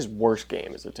maybe his worst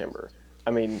game as a Timber.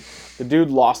 I mean, the dude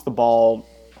lost the ball.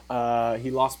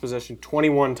 He lost possession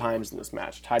 21 times in this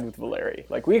match, tied with Valeri.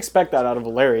 Like, we expect that out of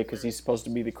Valeri because he's supposed to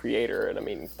be the creator. And I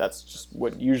mean, that's just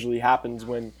what usually happens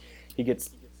when he gets,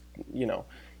 you know,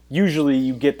 usually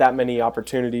you get that many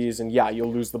opportunities and yeah,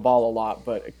 you'll lose the ball a lot,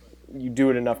 but you do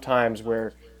it enough times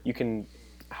where you can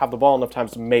have the ball enough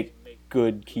times to make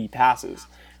good key passes.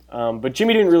 But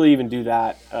Jimmy didn't really even do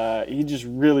that. He just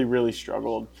really, really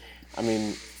struggled. I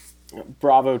mean,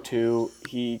 Bravo too.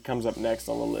 He comes up next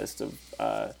on the list of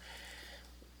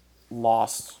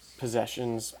lost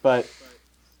possessions. But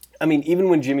I mean, even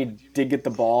when Jimmy did get the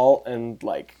ball and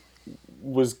like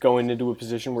was going into a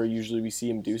position where usually we see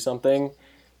him do something,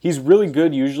 he's really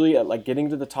good usually at like getting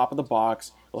to the top of the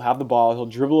box. He'll have the ball. He'll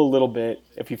dribble a little bit.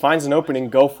 If he finds an opening,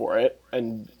 go for it,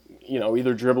 and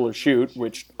either dribble or shoot.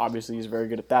 Which obviously he's very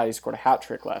good at that. He scored a hat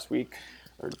trick last week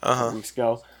or 2 weeks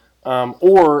ago.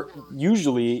 Or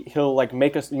usually he'll like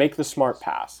make the smart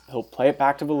pass. He'll play it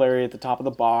back to Valeri at the top of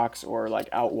the box or like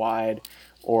out wide,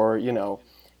 or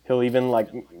he'll even like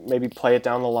maybe play it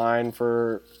down the line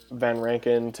for Van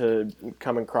Rankin to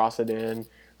come and cross it in,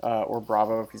 or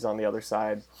Bravo if he's on the other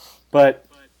side. But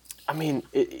I mean,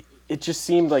 it just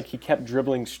seemed like he kept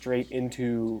dribbling straight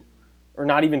into, or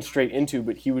not even straight into,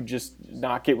 but he would just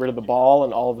not get rid of the ball,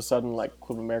 and all of a sudden like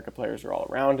Club America players are all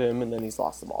around him, and then he's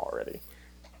lost the ball already.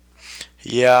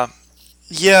 Yeah.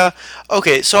 Yeah.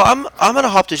 Okay, so I'm gonna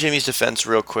hop to Jimmy's defense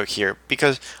real quick here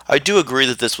because I do agree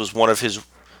that this was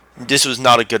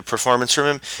not a good performance from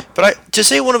him. But to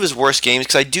say one of his worst games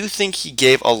because I do think he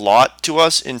gave a lot to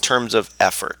us in terms of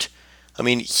effort. I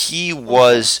mean,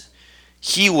 Okay.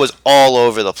 he was all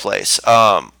over the place,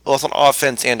 both on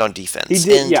offense and on He defense.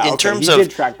 did, And yeah, in okay. terms He of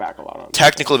did track back a lot on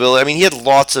technical defense. ability, I mean, he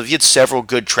had several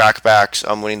good trackbacks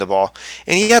winning the ball,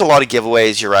 and he had a lot of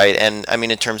giveaways. You're right, and I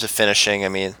mean, in terms of finishing, I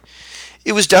mean,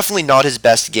 it was definitely not his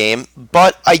best game,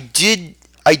 but I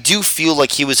do feel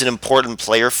like he was an important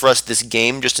player for us this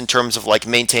game, just in terms of like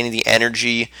maintaining the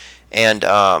energy and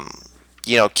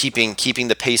keeping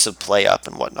the pace of play up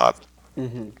and whatnot.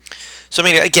 Hmm. So I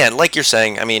mean, again, like you're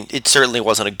saying, I mean, it certainly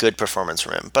wasn't a good performance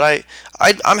from him, but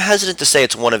I'm hesitant to say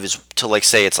it's one of his to like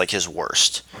say it's like his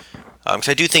worst. Because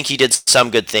I do think he did some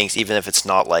good things, even if it's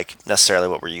not like necessarily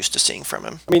what we're used to seeing from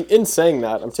him. I mean, in saying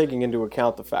that, I'm taking into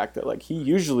account the fact that like he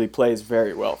usually plays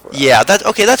very well for Yeah, us. that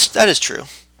okay. That is true.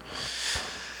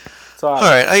 So All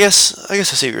right, I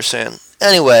see what you're saying.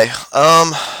 Anyway,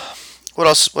 what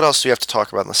else do we have to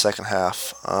talk about in the second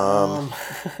half? um,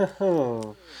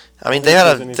 I mean, wonder if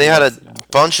there's they anything had a else that happened.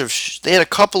 bunch of they had a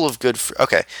couple of good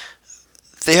okay.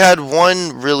 They had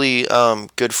one really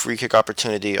good free kick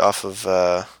opportunity off of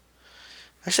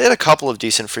actually they had a couple of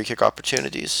decent free kick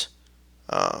opportunities.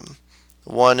 Um,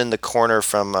 one in the corner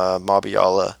from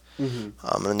Mabiala, Hmm.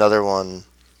 and another one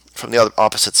from the other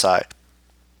opposite side.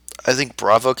 I think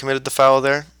Bravo committed the foul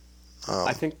there.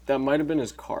 I Um, think that might have been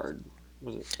his card.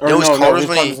 Was it? Or no, his no, card no, was his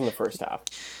when card was he in the first half.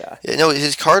 Yeah. no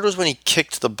his card was when he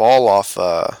kicked the ball off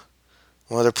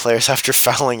one of their players after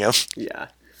fouling him, Yeah.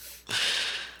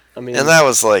 I and mean, that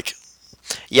was like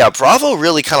yeah, Bravo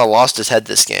really kind of lost his head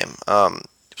this game.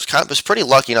 It was pretty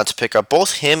lucky not to pick up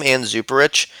both him and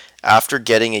Zuperich after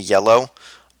getting a yellow.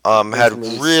 yeah, both Had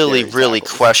really really scary really tackles.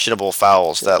 questionable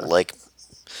fouls that Yeah. like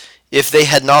if they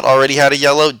had not already had a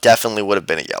yellow, definitely would have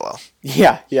been a yellow.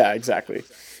 Yeah, yeah, exactly.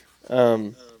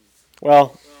 Um,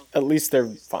 well, at least they're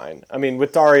fine. I mean,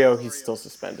 with Dario, he's still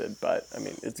suspended, but I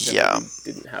mean, it's good that Yeah, we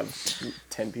didn't have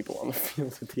 10 people on the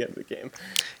field at the end of the game.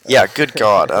 yeah. Good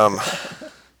God.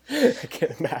 I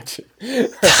can't imagine.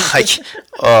 Like,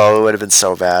 oh, it would have been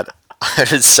so bad.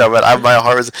 It is so bad. My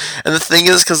heart was, and the thing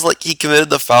is, because like he committed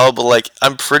the foul, but like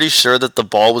I'm pretty sure that the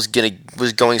ball was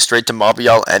going straight to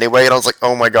Mabial anyway, and I was like,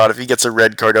 oh my god, if he gets a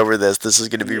red card over this,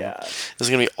 Yeah, this is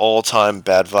gonna be all time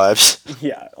bad vibes.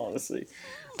 yeah, honestly.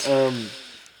 Um,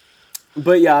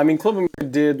 but yeah, I mean, Club America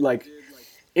did like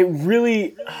it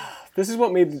really. This is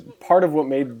what made part of what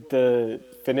made the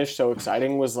finish so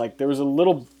exciting was like there was a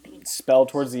little spell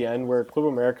towards the end where Club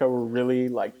America were really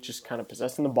like just kind of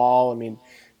possessing the ball. I mean,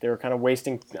 they were kind of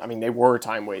wasting. I mean, they were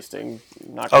time wasting.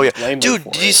 I'm not Oh going yeah, to blame them dude,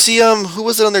 for did you it. see who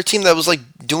was it on their team that was like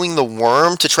doing the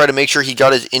worm to try to make sure he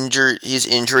got his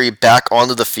injury back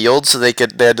onto the field so they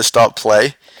had to stop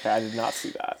play? Okay, I did not see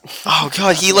that. Oh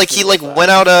god, Not mentioned about that.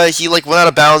 he like went out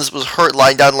of bounds, was hurt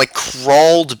lying down, and, like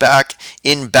crawled back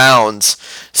in bounds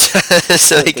so he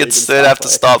So could he can so he'd stop have to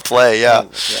play. stop play. Yeah. Oh my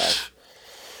gosh.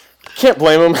 Can't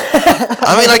blame him.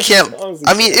 I mean, I can't. Honestly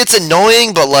I mean, can't. it's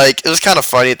annoying, but like it was kind of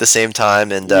funny at the same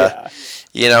time. And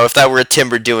Yeah, if that were a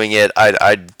Timber doing it,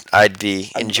 I'd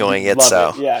be enjoying it. love it.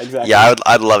 So Yeah, yeah, exactly.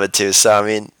 I'd love it too. So I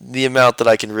mean, the amount that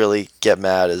I can really get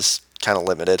mad is kind of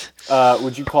limited.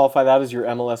 Would you qualify that as your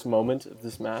MLS moment of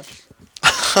this match?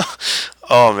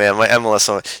 Oh man, my MLS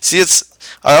moment. See,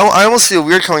 I almost feel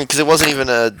weird coming because it wasn't even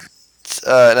an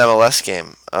MLS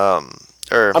game.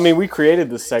 Or I mean, we created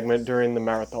this segment during the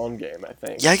marathon game, I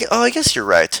think. yeah, I guess you're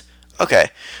right. Okay,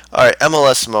 all right,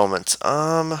 MLS moment.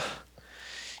 I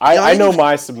I know didn't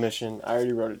my submission. I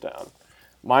already wrote it down.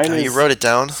 Mine you is wrote it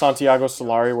down. Santiago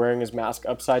Solari wearing his mask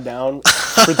upside down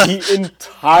for the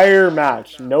entire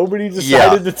match. Nobody Yeah.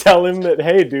 decided to tell him that,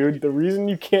 hey, dude, the reason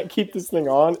you can't keep this thing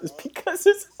on is because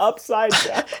it's upside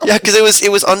down. Yeah, because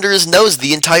it was under his nose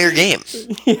the entire game.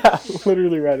 Yeah,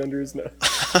 literally right under his nose.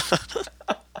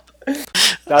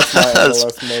 That's my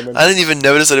MLS moment. I didn't even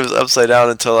notice that it was upside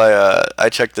down until I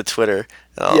checked the Twitter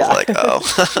and I was Yeah. like,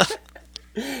 oh,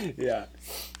 Yeah.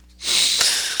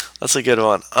 that's a good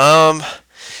one.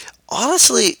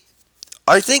 Honestly,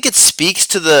 I think it speaks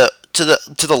to the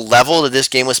level that this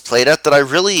game was played at that I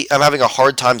really am having a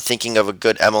hard time thinking of a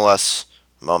good MLS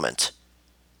moment.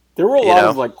 There were a You lot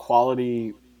of know? like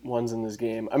quality ones in this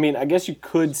game. I mean, I guess you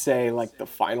could say like the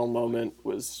final moment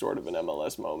was sort of an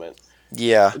MLS moment.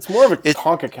 Yeah. It's more of a It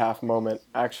CONCACAF moment,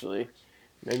 actually.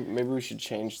 Maybe we should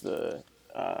change the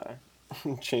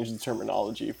change the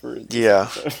terminology for this yeah.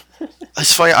 episode.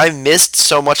 It's funny. I missed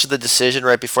so much of the decision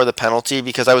right before the penalty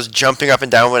because I was jumping up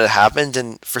and down when it happened,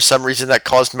 and for some reason that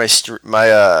caused my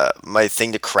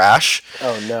thing to crash.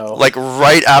 Oh no, Like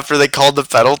right after they called the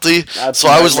penalty, that's so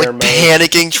I was like nightmare mode.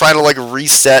 panicking, trying to like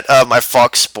reset my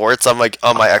Fox Sports on my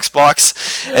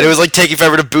Xbox, and it was like taking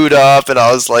forever to boot up, and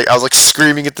I was like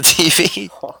screaming at the TV,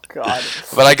 Oh god,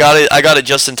 but I got it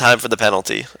just in time for the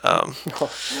penalty.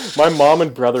 my mom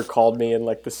and brother called me in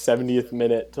like the 70th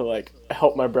minute to like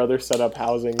help my brother set up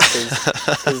housing.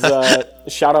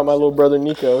 Shout out my little brother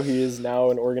Nico. He is now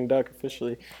an Oregon Duck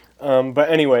officially. But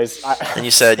anyways, And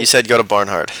you said go to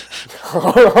Barnhart.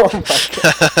 oh my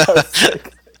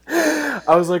god,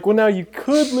 I was like, well, now you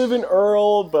could live in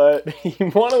Earl, but you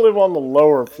want to live on the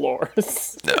lower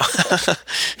floors. No,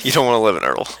 you don't want to live in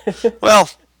Earl. Well,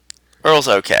 Earl's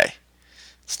okay.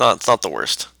 It's not the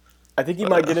worst. I think you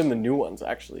might get in the new ones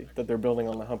actually that they're building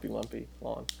on the Humpy Lumpy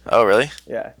lawn. Oh really?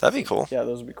 Yeah, That'd be cool. yeah,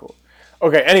 those would be cool.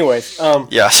 Okay, anyways,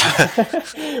 Yeah.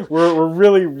 we're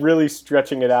really really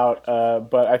stretching it out,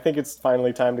 but I think it's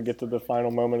finally time to get to the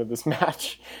final moment of this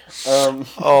match.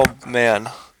 Oh man.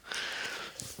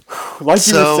 Like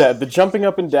you So- just said, the jumping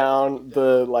up and down,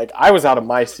 the like, I was out of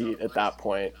my seat at that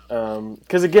point.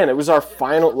 Because again, it was our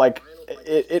final. Like,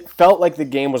 it felt like the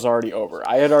game was already over.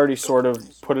 I had already sort of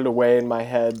put it away in my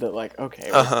head that like, okay,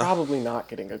 we're probably not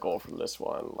getting a goal from this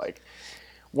one. Like,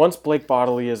 once Blake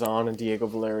Bodley is on and Diego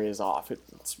Valeri is off,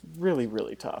 it's really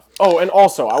really tough. Oh, and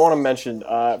also I want to mention,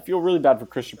 I feel really bad for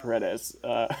Christian Paredes.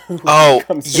 Who Oh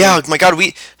comes yeah. in. My God,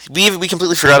 we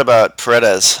completely forgot about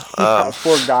Paredes. That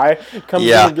poor guy comes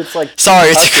yeah. in and gets like Sorry,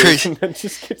 two it's touches crazy. and then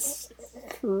just gets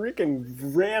freaking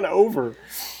ran over.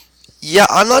 Yeah,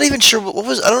 I'm not even sure what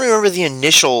was. I don't remember the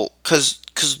initial because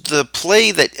the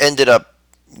play that ended up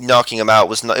knocking him out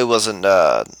was not. It wasn't.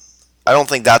 I don't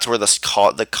think that's where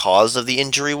the cause of the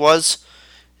injury was.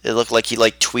 It looked like he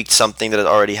like tweaked something that had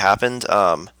already happened.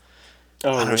 Oh,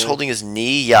 And he was really? holding his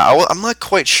knee. Yeah, I'm not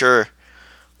quite sure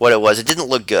what it was. It didn't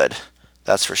look good.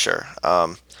 That's for sure.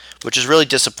 Which is really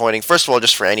disappointing. First of all,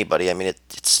 just for anybody. I mean,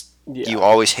 it's Yeah. you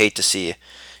always hate to see,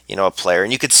 a player,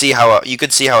 and you could see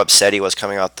how upset he was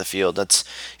coming out the field.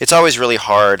 It's always really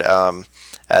hard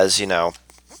as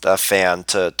a fan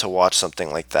to watch something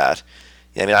like that.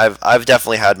 I mean, I've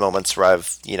definitely had moments where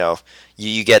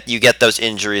you get those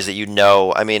injuries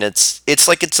that I mean, it's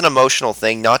like it's an emotional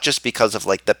thing, not just because of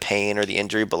like the pain or the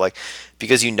injury, but like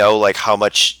because like how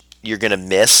much you're gonna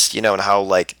miss, and how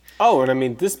like Oh, and I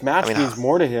mean, this match mean, means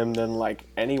more to him than like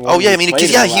anyone. oh yeah, I he's mean, played 'cause,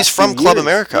 in the he's last from few Club years.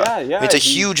 America. Yeah, I yeah. mean, it's a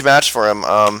huge match for him.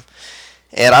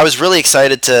 And I was really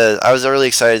excited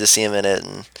to see him in it,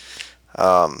 and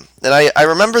I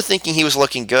remember thinking he was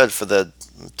looking good for the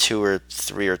 2 or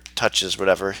 3 or touches,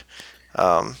 whatever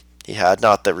he had.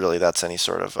 Not that really that's any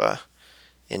sort of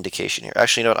indication here.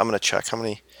 Actually, you know what? I'm gonna check how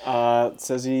many. It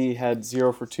says he had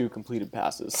 0 for 2 completed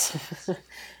passes.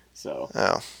 So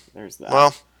Oh, there's that.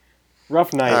 well,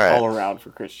 Rough night all right. all around for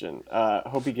Christian.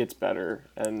 Hope he gets better.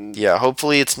 And yeah.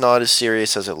 Hopefully, it's not as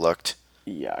serious as it looked.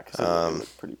 Yeah, because it Um,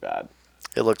 looked pretty bad.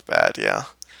 it looked bad. Yeah.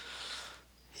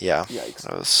 Yeah. Yikes.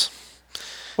 That was.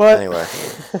 But Anyway,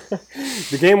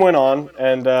 the game went on,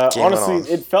 and game went honestly, on.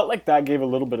 it felt like that gave a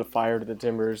little bit of fire to the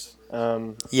Timbers.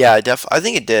 Yeah, I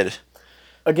think it did.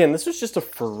 Again, this was just a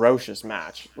ferocious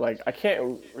match. Like I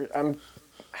can't. I'm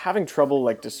having trouble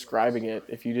like describing it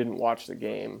if you didn't watch the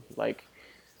game. Like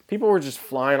people were just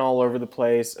flying all over the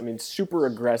place. I mean, super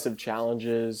aggressive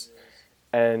challenges,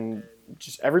 and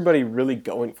just everybody really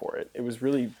going for it. It was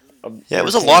really an Yeah, it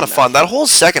was a lot entertaining of fun. match. That whole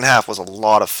second half was a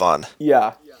lot of fun.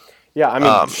 Yeah, yeah. I mean,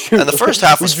 And the shoot, first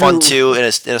half we was fun drew. too, in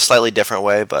a slightly different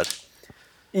way. But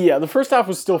Yeah, the first half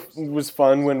was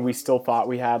fun when we still thought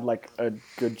we had like a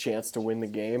good chance to win the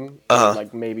game, or uh huh.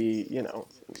 like maybe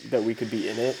that we could be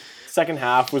in it. Second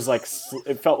half was like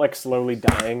it felt like slowly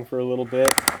dying for a little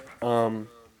bit. Um,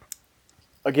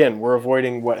 Again, we're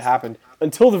avoiding what happened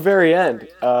until the very end,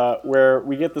 where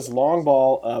we get this long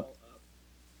ball up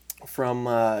from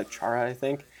Chara, I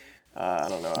think. I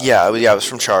don't know. I don't Yeah, remember yeah, it his was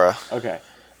from name. Chara. Okay.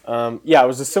 Yeah, it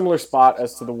was a similar spot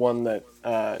as to the one that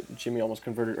Jimmy almost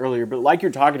converted earlier. But like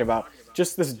you're talking about,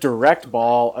 just this direct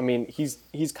ball. I mean, he's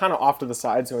kind of off to the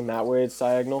side, so in that way it's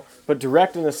diagonal. But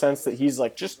direct in the sense that he's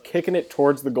like just kicking it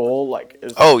towards the goal, like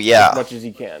Oh as yeah, much as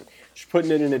he can, just putting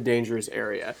it in a dangerous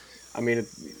area. I mean,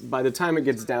 by the time it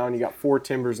gets down, you got 4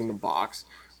 Timbers in the box.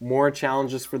 More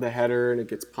challenges for the header, and it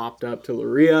gets popped up to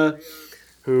Luria,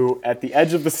 who at the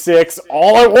edge of the six,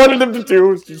 all I wanted him to do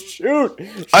was just shoot,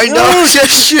 I know. shoot,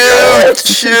 Just shoot,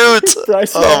 shoot. shoot.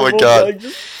 Bryce Oh my Campbell's god. like,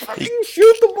 just He fucking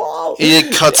shoot the ball. he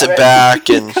cuts Damn it it. back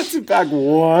He and cuts it back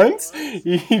once.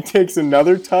 He takes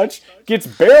another touch, gets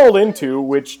barreled into,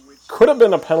 which could have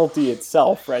been a penalty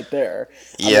itself right there.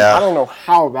 I mean, I yeah, don't know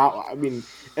how that. I mean,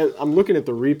 I'm looking at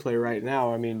the replay right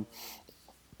now. I mean,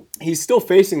 he's still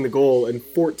facing the goal, and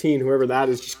 14, whoever that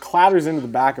is, just clatters into the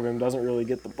back of him, doesn't really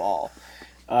get the ball.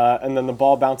 And then the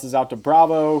ball bounces out to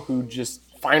Bravo, who just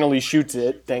finally shoots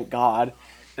it, thank God.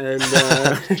 And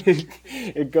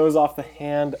it goes off the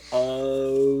hand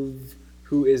of.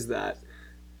 Who is that?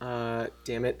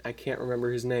 Damn it, I can't remember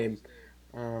his name.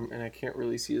 And I can't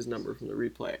really see his number from the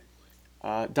replay.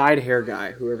 Dyed hair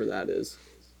guy, whoever that is.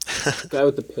 Guy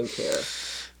with the pink hair.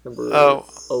 Number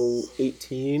oh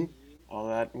 18. All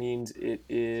that means it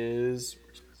is.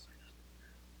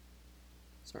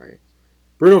 Sorry.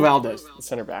 Bruno Valdez, the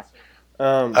center back.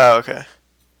 oh okay.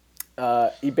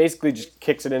 He basically just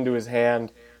kicks it into his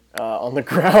hand on the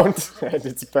ground, and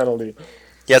it's a penalty.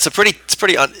 Yeah,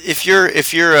 if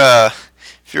you're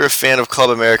a fan of Club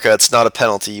America, it's not a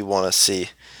penalty you want to see.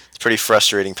 It's a pretty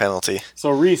frustrating penalty. So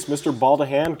Reese, Mr. Ball to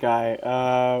Hand guy,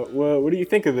 what do you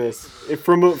think of this? If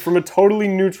from a totally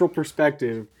neutral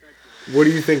perspective, what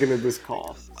are you thinking of this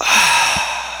call?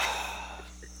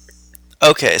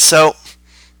 Okay, so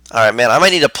all right, man, I might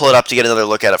need to pull it up to get another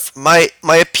look at it.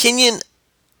 My opinion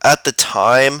at the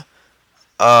time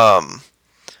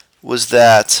was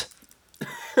that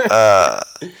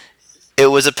it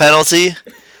was a penalty.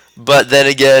 But then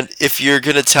again, if you're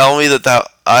gonna tell me that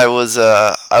I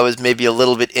was maybe a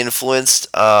little bit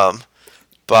influenced by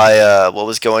what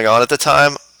was going on at the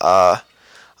time, I'm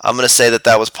gonna say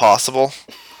that was possible.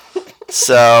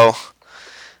 So,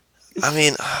 I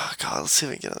mean, oh God, let's see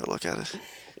if we can get another look at it.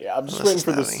 Yeah, I'm just Unless waiting it's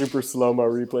for not the happening. super slow-mo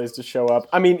replays to show up.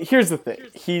 I mean, here's the thing.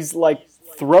 He's, like,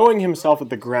 throwing himself at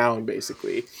the ground,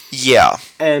 basically. Yeah,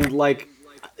 And, like,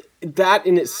 that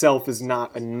in itself is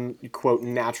not a, quote,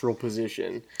 natural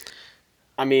position.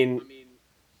 I mean,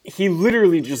 he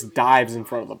literally just dives in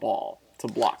front of the ball to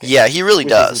block it yeah, he really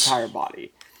with his does. entire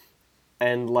body.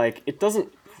 And, like, it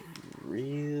doesn't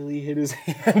really hit his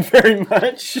hand very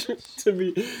much to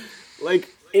be... Like,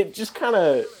 it just kind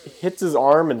of hits his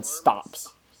arm and stops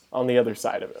on the other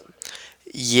side of him.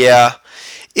 Yeah,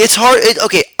 it's hard.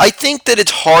 Okay, I think that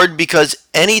it's hard because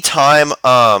anytime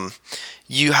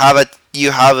you have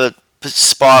a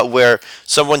spot where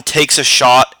someone takes a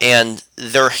shot and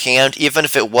their hand, even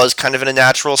if it was kind of in a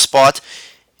natural spot,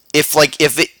 if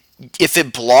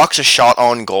it blocks a shot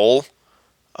on goal,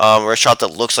 or a shot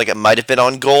that looks like it might have been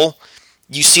on goal,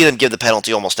 you see them give the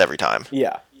penalty almost every time.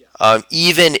 Yeah.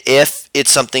 Even if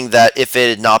it's something that if it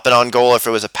had not been on goal, if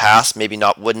it was a pass, maybe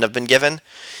not wouldn't have been given.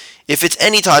 If it's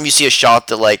any time you see a shot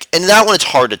that and that one it's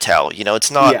hard to tell. You know,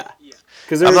 it's not. Yeah.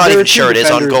 Because I'm not even sure it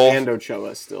is on goal. And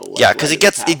Ochoa still. Like, Yeah, because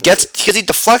because he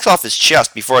deflects off his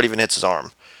chest before it even hits his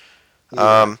arm.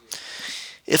 Yeah.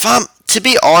 If I'm to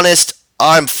be honest,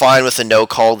 I'm fine with a no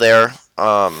call there.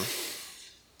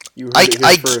 You heard it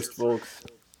here first, folks.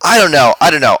 I don't know.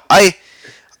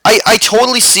 I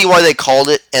totally see why they called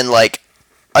it, and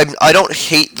I don't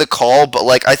hate the call, but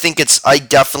I think I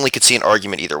definitely could see an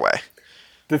argument either way.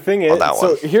 The thing on is, that so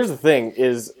one. here's the thing: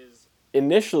 is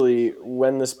initially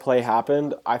when this play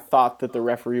happened, I thought that the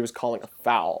referee was calling a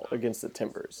foul against the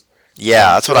Timbers.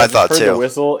 Yeah, that's So what I I just thought heard the too.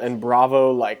 whistle, and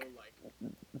Bravo like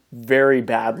very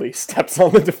badly steps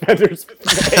on the defender's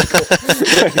ankle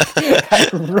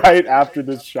like, right after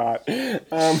this shot.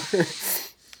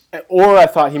 Or I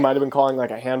thought he might have been calling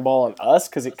like a handball on us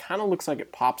because it kind of looks like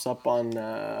it pops up on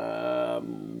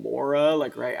Mora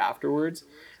like right afterwards.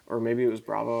 Or maybe it was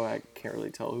Bravo. I can't really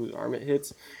tell whose arm it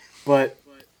hits. But,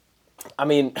 I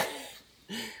mean,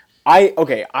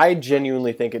 I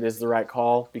genuinely think it is the right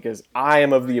call because I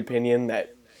am of the opinion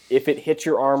that if it hits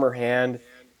your arm or hand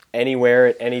anywhere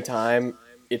at any time,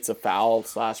 it's a foul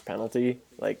 / penalty.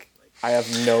 Like, I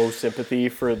have no sympathy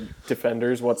for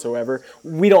defenders whatsoever.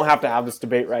 We don't have to have this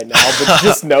debate right now, but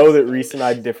just know that Reese and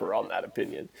I differ on that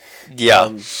opinion. Yeah,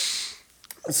 yeah.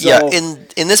 So,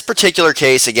 In this particular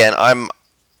case, again,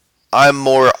 I'm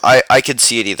more. I could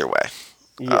see it either way.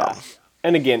 yeah.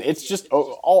 And again, it's just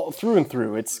all through and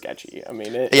through, it's sketchy. I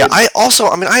mean, Yeah, I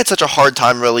mean, I had such a hard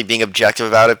time really being objective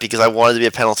about it because I wanted to be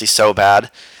a penalty so bad.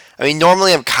 I mean,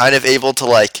 normally I'm kind of able to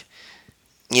like,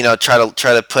 try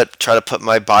to put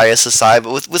my bias aside,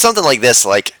 but with something like this,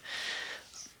 like,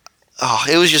 oh,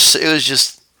 it was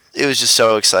just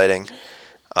so exciting.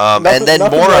 And then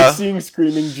nothing like Mora, seeing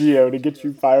Screaming Geo to get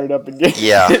you fired up again.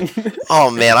 yeah. Oh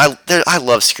man, I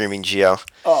love Screaming Geo.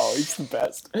 Oh, he's the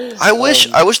best. I wish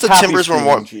the Happy Timbers were Screaming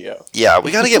more. Geo. Yeah,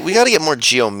 we gotta get more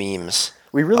Geo memes.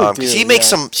 We really do. Because Yeah.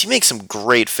 he makes some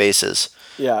great faces.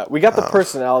 Yeah, we got the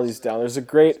personalities down. There's a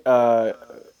great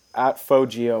at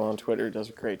Fogeo on Twitter does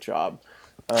a great job.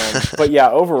 But yeah,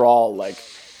 overall, like,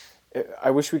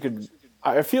 I wish we could.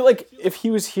 I feel like if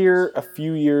he was here a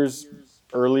few years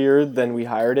earlier than we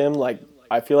hired him, like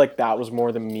I feel like that was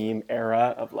more the meme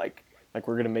era of like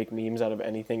we're gonna make memes out of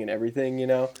anything and everything, you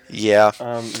know. Yeah.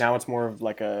 Now it's more of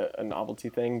like a novelty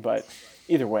thing, but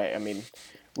either way, I mean,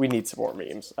 we need some more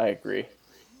memes. I agree.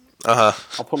 Uh huh.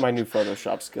 I'll put my new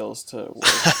Photoshop skills to work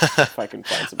if I can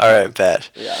find some All time. right, bad.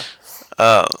 Yeah.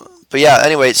 But yeah,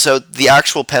 anyway, so the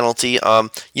actual penalty,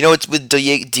 it's with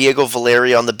Diego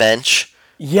Valeri on the bench.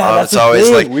 Yeah, that's It's the always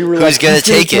thing. like, We were who's like, gonna who's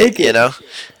gonna take it, take it?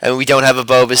 And we don't have a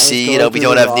Boba I was C, going we through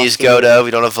don't the have roster. Newsgoda,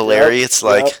 we don't have Valeri. Yep, It's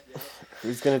like, yep.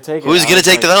 Who's gonna take it? who's I gonna was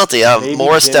take the like, penalty? maybe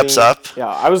Mora steps Jimmy. up. Yeah,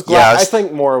 I was Yeah, glad. I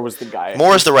think Mora was the guy.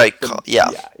 Mora's the right call. Yeah.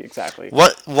 Yeah, exactly.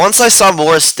 Once I saw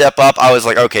Mora step up, I was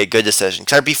like, okay, good decision.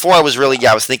 'Cause before I was really,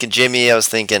 I was thinking Jimmy. I was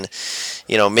thinking,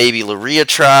 maybe Luria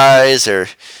tries, or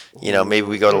maybe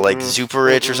we go to like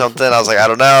Zuperich or something. I was like, I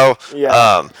don't know.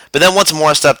 Yeah. But then once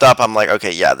Mora stepped up, I'm like,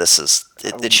 okay, yeah, this is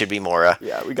it. It should be Mora.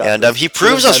 Yeah, we got And this. he It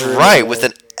proves was us better right than with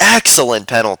an excellent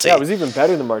penalty. Yeah, it was even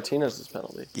better than Martinez's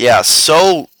penalty. Yeah,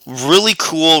 so really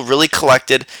cool, really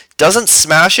collected. Doesn't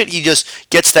smash it. He just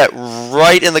gets that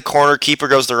right in the corner. Keeper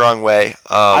goes the wrong way.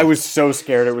 I was so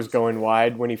scared it was going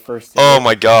wide when he first hit Oh it,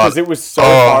 my God. because it was so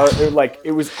Oh. far.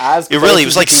 It was as It close really as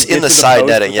was you like could in get the to side post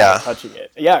netting, without yeah. touching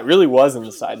it. Yeah, it really was in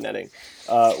the side netting.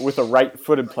 With a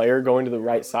right-footed player going to the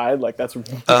right side, like that's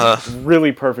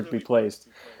really perfectly placed.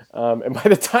 And by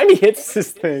the time he hits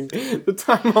this thing, the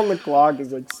time on the clock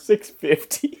is like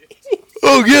 6:50.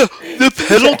 Oh yeah, the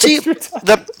penalty, Extra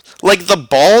time. the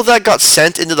ball that got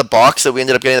sent into the box that we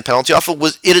ended up getting the penalty off of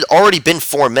it had already been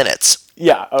 4 minutes.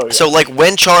 Yeah. Oh yeah. So like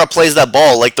when Chara plays that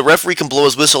ball, like the referee can blow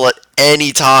his whistle at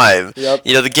any time. Yep.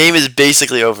 The game is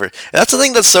basically over. And that's the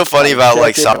thing that's so funny about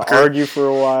like Check it and soccer. argue for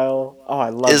a while. Oh, I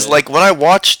love Is it. like when I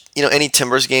watch any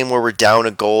Timbers game where we're down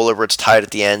a goal or where it's tied at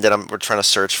the end and we're trying to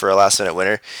search for a last minute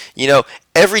winner.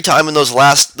 Every time in those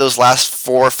last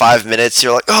 4 or 5 minutes,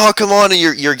 you're like, oh come on, and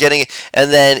you're getting it, and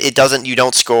then it doesn't. You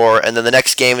don't score, and then the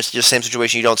next game it's just the same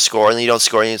situation. You don't score, and then you don't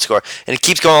score, and you don't score, and it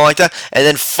keeps going on like that. And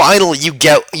then finally you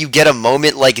get a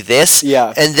moment like this,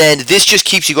 Yeah. and then this just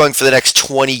keeps you going for the next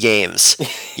 20 games.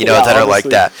 Yeah, that are like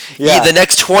honestly. that. Yeah. The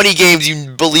next 20 games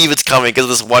you believe it's coming because of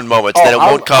this one moment. Oh, Then it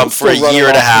won't come I'm for a still year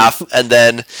and running a off half, and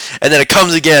then it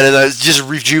comes again, and then it just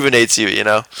rejuvenates you.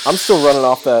 I'm still running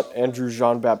off that Andrew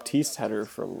Jean Baptiste header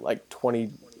from like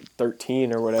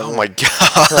 2013 or whatever. Oh my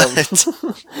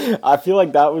god. I feel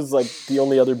like that was like the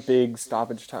only other big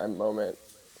stoppage time moment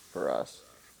for us.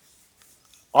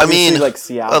 Obviously, mean, like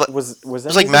Seattle was It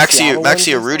was like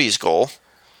Maxi Rudy's goal.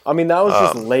 I mean, that was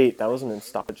just late. That wasn't in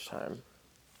stoppage time.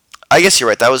 I guess you're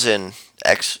right. That was in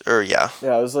yeah.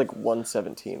 Yeah, it was like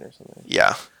 117 or something.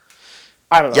 Yeah.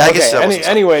 I don't know. Yeah, I okay. guess that wasn't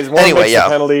anyways, Moore Anyway, makes yeah. the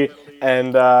penalty,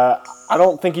 and I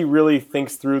don't think he really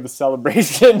thinks through the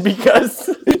celebration because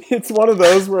it's one of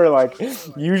those where like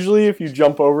usually if you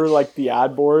jump over like the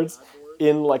ad boards,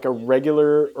 in like a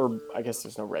regular, or I guess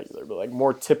there's no regular, but like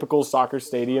more typical soccer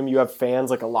stadium, you have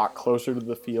fans like a lot closer to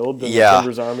the field than the Yeah.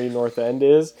 Timbers Army North End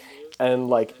is. And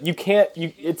like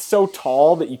it's so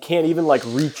tall that you can't even like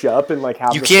reach up and like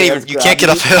have You the can't fans even you grab can't get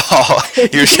you. up at all.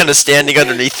 You're just kind of standing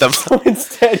underneath them. So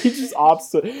instead, he just opts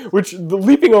to, which the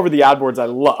leaping over the ad boards I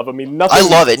love. I mean, nothing. I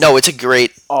love it. No, it's a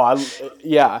great.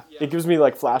 Yeah, it gives me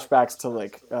like flashbacks to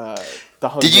like the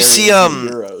Did you Hungarians see in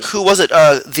the Euros. who was it?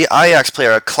 The Ajax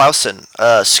player Clausen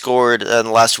scored in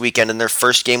the last weekend in their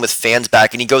first game with fans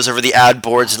back, and he goes over the ad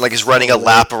boards and like is running a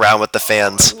lap around with the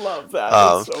fans. I love that.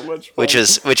 Um, It's so much fun.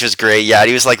 which was great. Yeah,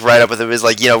 he was like right up with him. He was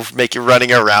like making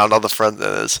running around on the front.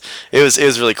 It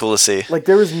was really cool to see. Like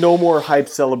there is no more hype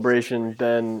celebration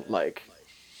than like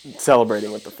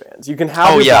celebrating with the fans. You can have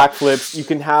Oh, your yeah. backflips, you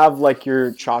can have like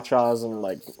your cha-chas and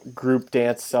like group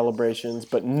dance celebrations,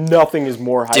 but nothing is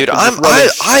more hype Dude, than I'm- just running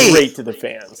I- straight to the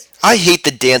fans. I hate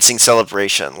the dancing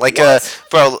celebration. Like, What?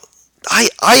 bro,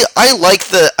 I like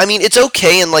the. I mean, it's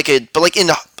okay in like but like in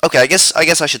okay. I guess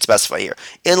I should specify here.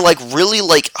 In like really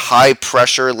like high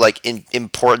pressure, like in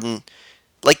important,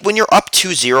 like when you're up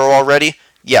 2-0 already.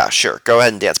 Yeah, sure, go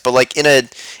ahead and dance. But like in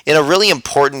a really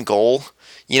important goal,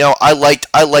 I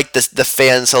liked the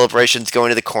fan celebrations going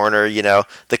to the corner.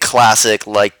 The classic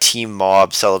like team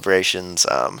mob celebrations.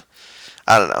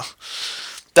 I don't know.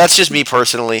 That's just me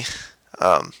personally.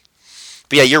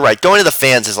 But yeah, you're right. Going to the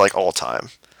fans is like all time.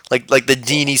 Like the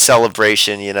Dini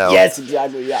celebration. Yes,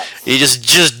 exactly. Yeah. He just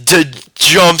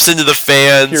jumps into the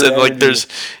fans Pure and like energy.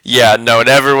 and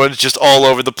everyone's just all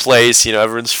over the place.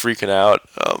 Everyone's freaking out.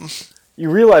 You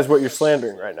realize what you're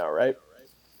slandering right now, right?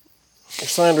 You're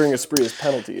slandering Espria's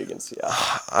penalty against Seattle.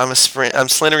 I'm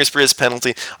slandering Espria's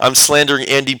penalty. I'm slandering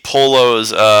Andy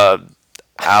Polo's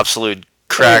absolute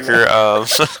cracker.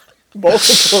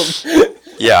 Both of them.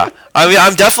 Yeah, I mean,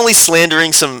 I'm definitely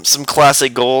slandering some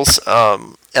classic goals,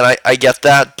 and I get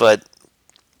that, but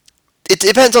it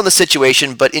depends on the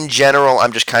situation. But in general,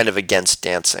 I'm just kind of against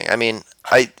dancing. I mean,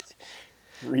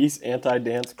 Reese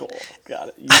anti-dance goal. Got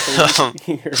it.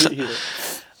 You heard it here.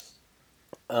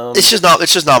 it's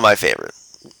just not my favorite.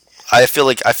 I feel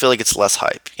like it's less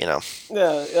hype. Yeah,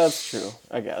 that's true,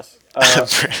 I guess.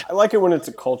 I like it when it's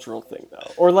a cultural thing,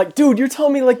 though. Or like, dude, you're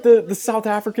telling me like the South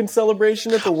African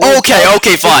celebration at the World Cup?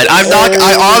 Okay, fine.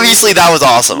 Obviously that was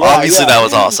awesome. Yeah, Obviously yeah. that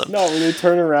was awesome. No, when they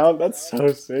turn around, that's so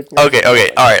sick. Man. Okay, all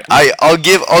right. I'll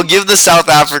give the South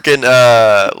African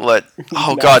what?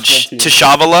 Oh God, National team.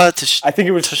 Tishabala. I think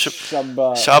it was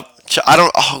Shaba. I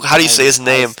don't. Oh, how do you say his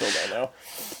name? I still don't know.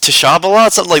 Tishabala,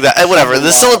 something like that. Whatever.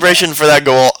 The celebration for that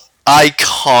goal,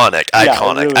 iconic. it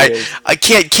really is. I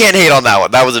can't hate on that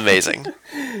one. That was amazing.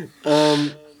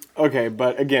 Okay,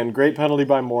 but again, great penalty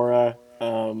by Mora.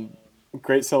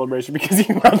 Great celebration because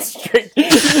he runs straight. He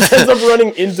just ends up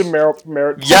running into Merritt.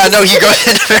 Yeah, no, he goes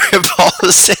into Merritt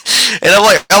Paulson, and I'm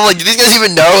like, do these guys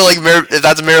even know like if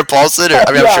that's Merritt Paulson? Or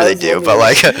I mean, I'm Yeah, sure they it's do, wondering. but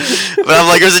like, but I'm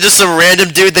like, or is it just some random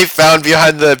dude they found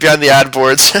behind the ad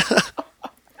boards?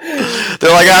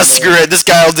 They're like, screw it, this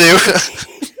guy'll do.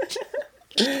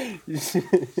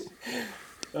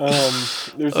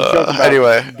 There's a joke about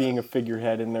anyway. being a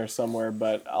figurehead in there somewhere,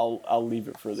 but I'll leave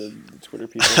it for the Twitter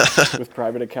people with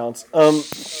private accounts.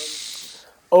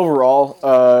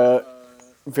 Overall,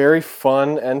 very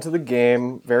fun end to the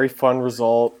game. Very fun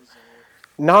result.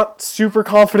 Not super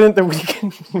confident that we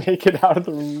can make it out of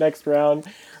the next round,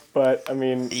 but I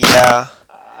mean, Yeah.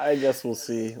 I guess we'll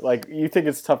see. Like, you think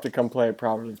it's tough to come play at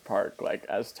Providence Park? Like,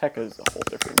 Azteca is a whole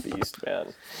different beast,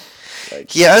 man.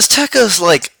 Like, Yeah, Azteca's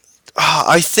like,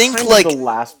 I think kind like of the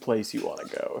last place you want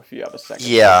to go if you have a second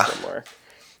Yeah. place somewhere.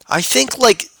 I think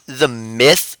like the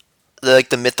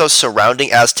mythos surrounding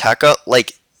Azteca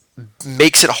like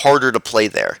makes it harder to play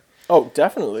there. Oh,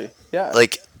 definitely. Yeah.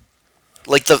 Like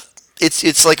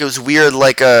it's like it was weird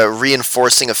like a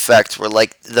reinforcing effect where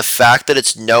like the fact that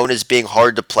it's known as being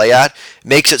hard to play at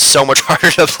makes it so much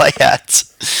harder to play at.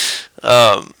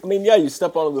 I mean, yeah, you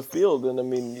step onto the field and I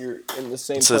mean, you're in the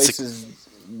same So it's places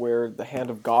where the hand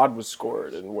of God was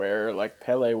scored and where like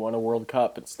Pele won a World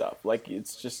Cup and stuff. Like,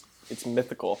 it's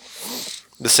mythical.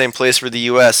 The same place where the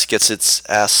U.S. gets its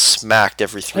ass smacked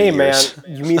every 3 Hey, man, years.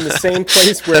 you mean the same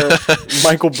place where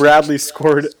Michael Bradley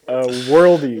scored a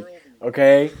worldie,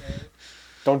 okay?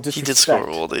 Don't He disrespect. did score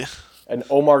a worldie. And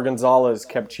Omar Gonzalez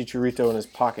kept Chicharito in his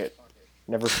pocket.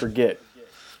 Never forget.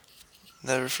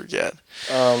 Never forget.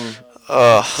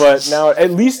 But now,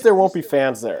 at least there won't be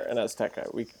fans there in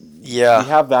Azteca. We Yeah.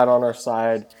 have that on our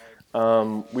side.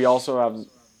 We also have,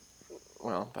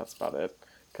 well, that's about it.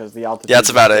 Because the altitude. Yeah, that's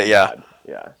about is it, so yeah. bad.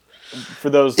 Yeah. For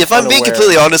those If I'm being unaware-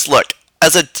 completely honest, look,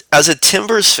 as a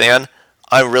Timbers fan,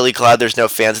 I'm really glad there's no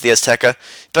fans at the Azteca.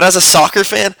 But as a soccer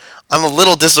fan, I'm a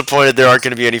little disappointed there aren't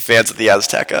going to be any fans at the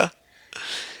Azteca.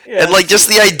 Yeah, And like just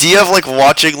the idea of like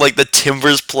watching like the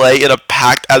Timbers play in a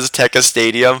packed Azteca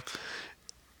stadium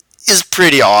is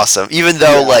pretty awesome. Even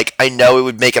though yeah, like I know it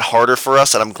would make it harder for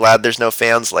us, and I'm glad there's no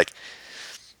fans. Like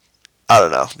I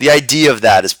don't know, the idea of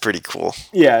that is pretty cool.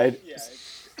 yeah.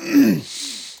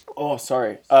 Oh,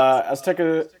 sorry.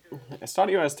 Azteca,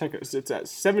 Estadio Azteca sits at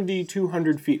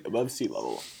 7,200 feet above sea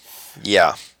level.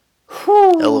 Yeah,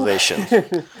 Whew. elevation.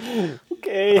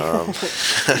 Okay.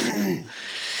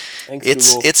 Thanks,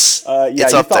 Google. Yeah, It's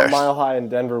you up thought there. Mile High in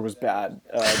Denver was bad.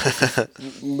 This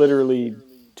is literally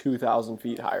 2,000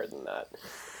 feet higher than that.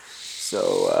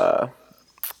 So,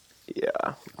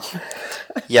 yeah.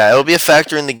 Yeah, it'll be a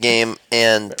factor in the game,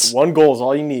 and One goal is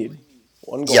all you need.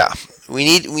 One goal. yeah, we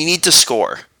need to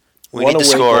score. We One need to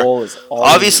away score. goal is all you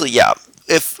Obviously, need. yeah.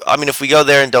 If we go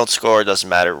there and don't score, it doesn't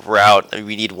matter. We're out. And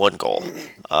we need one goal.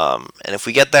 And if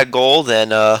we get that goal,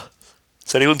 then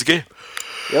it's anyone's game.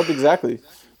 Yep, exactly.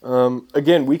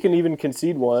 Again, we can even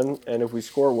concede one, and if we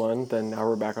score one, then now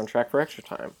we're back on track for extra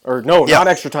time. Or no, Yeah. not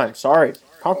extra time. Sorry,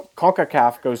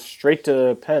 Concacaf goes straight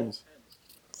to pens.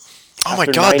 Oh my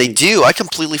After God, 90. they do. I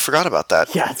completely forgot about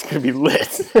that. Yeah, it's gonna be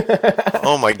lit.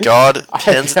 Oh my God,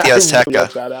 pens at the I really hope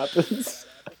Azteca. that happens.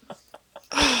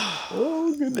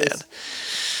 Oh goodness.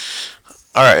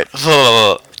 All right.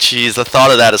 Oh, jeez, the thought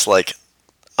of that is like,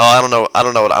 oh, I don't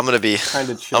know what I'm gonna be. Kind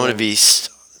of I'm gonna chilling. be.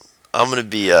 I'm gonna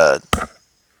be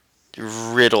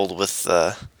riddled with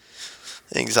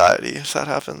anxiety if that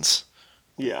happens.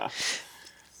 Yeah.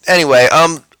 Anyway,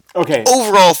 Okay.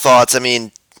 overall thoughts. I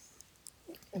mean,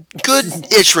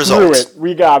 good-ish Screw result. it.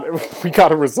 We got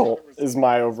a result. Is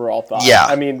my overall thought. Yeah.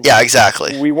 I mean, Yeah.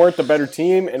 Exactly. we weren't the better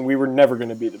team, and we were never going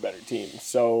to be the better team.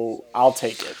 So I'll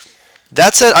take it.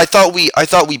 That said, I thought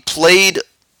we played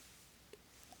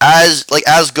as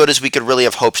good as we could really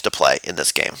have hopes to play in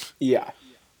this game. Yeah.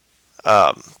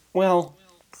 Um, Well,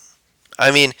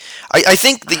 I mean, I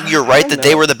think that you're I right don't that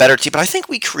they know. were the better team, but I think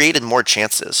we created more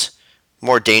chances,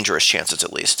 more dangerous chances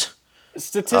at least.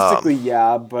 Statistically,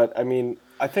 yeah, but I mean,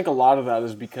 I think a lot of that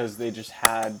is because they just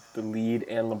had the lead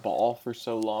and the ball for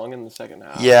so long in the second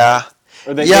half. Yeah.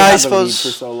 Or they Yeah, I had the lead for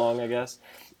suppose. so long, I guess.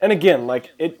 And again,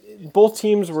 like both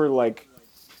teams were like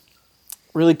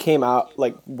really came out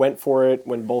like went for it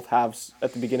when both halves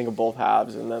at the beginning of both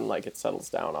halves, and then like it settles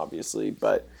down, obviously.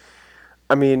 But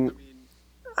I mean,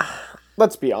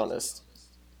 let's be honest.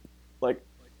 Like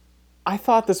I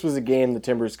thought this was a game the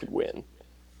Timbers could win.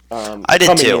 I did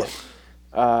Coming too.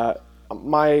 in.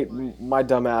 My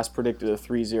dumbass predicted a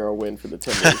 3-0 win for the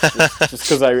Timbers just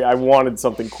because I wanted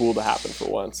something cool to happen for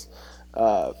once.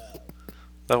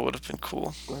 That would have been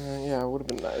cool. Yeah, it would have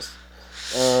been nice.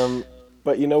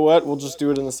 But you know what? We'll just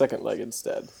do it in the second leg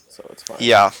instead, so it's fine.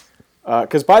 Yeah.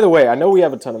 Because by the way, I know we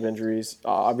have a ton of injuries.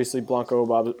 Obviously, Blanco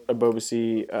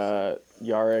Abobasi,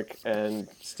 Yarrick, and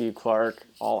Steve Clark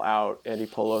all out. Andy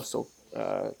Polo still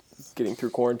getting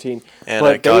through quarantine. And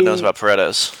But God knows about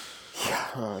Paredes.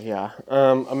 Yeah.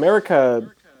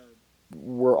 America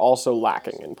were also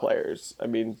lacking in players. I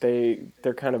mean,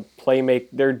 they're kind of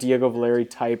Their Diego Valeri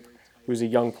type, who's a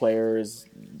young player, is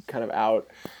kind of out.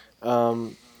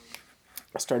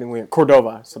 Starting winger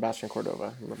Sebastian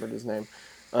Cordova, remembered his name.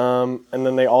 And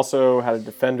then they also had a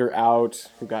defender out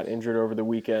who got injured over the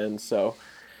weekend. So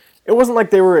it wasn't like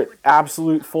they were at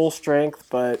absolute full strength,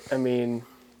 but I mean,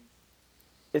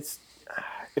 it's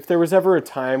if there was ever a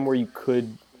time where you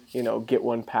could, get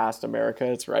one past America,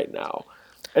 it's right now.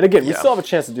 And again, we Yeah. still have a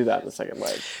chance to do that in the second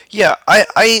leg. Yeah,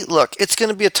 I look, it's going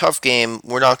to be a tough game.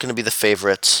 We're not going to be the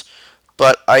favorites,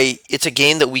 but it's a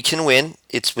game that we can win.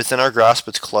 It's within our grasp.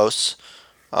 It's close.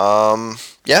 Yeah,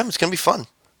 it's going to be fun.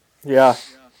 Yeah.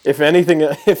 If anything,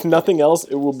 if nothing else,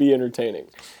 it will be entertaining.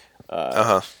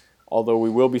 Uh-huh. Although we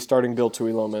will be starting Bill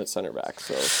Tuiloma at center back,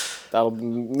 so that'll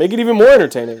make it even more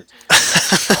entertaining.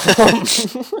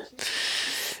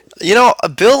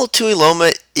 Bill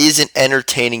Tuiloma is an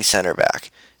entertaining center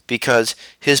back because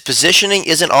his positioning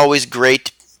isn't always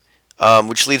great,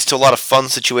 which leads to a lot of fun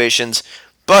situations.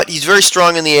 But he's very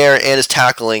strong in the air and his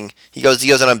tackling. He goes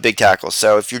out on big tackles.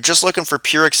 So if you're just looking for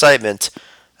pure excitement,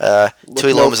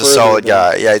 Tuiloma's a further solid than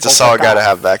guy. Yeah, he's a solid guy to CONCACAF.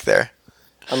 have back there.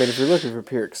 I mean, if you're looking for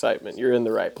pure excitement, you're in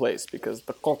the right place because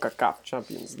the CONCACAF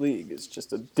Champions League is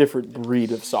just a different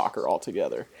breed of soccer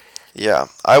altogether. Yeah,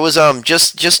 I was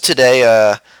just today.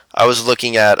 I was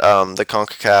looking at the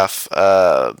Concacaf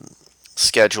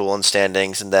schedule and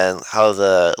standings, and then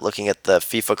looking at the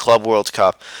FIFA Club World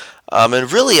Cup.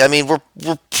 And really, I mean,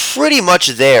 we're pretty much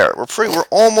there. We're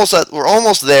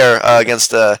almost there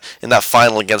against in that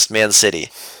final against Man City.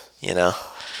 You know.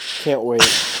 Can't wait.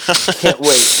 Can't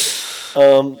wait.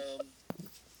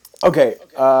 Okay.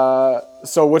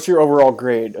 So what's your overall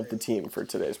grade of the team for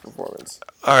today's performance?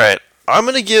 All right, I'm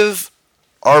gonna give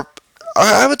our.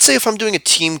 I would say if I'm doing a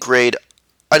team grade,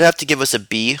 I'd have to give us a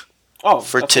B Oh,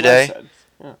 for that's what I today. said.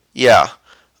 Yeah.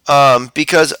 Yeah,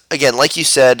 because again, like you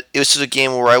said, it was just a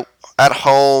game where at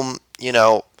home,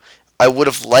 I would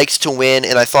have liked to win,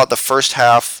 and I thought the first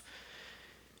half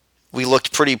we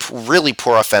looked really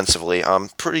poor offensively.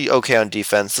 Pretty okay on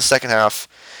defense. The second half,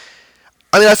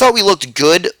 I mean, I thought we looked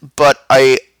good, but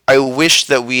I wish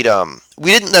that we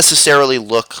didn't necessarily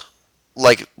look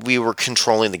like we were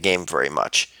controlling the game very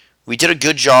much. We did a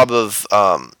good job of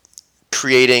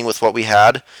creating with what we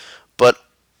had, but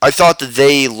I thought that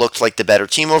they looked like the better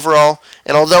team overall.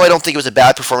 And although I don't think it was a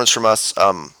bad performance from us,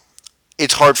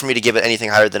 it's hard for me to give it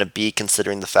anything higher than a B,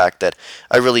 considering the fact that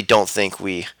I really don't think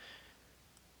we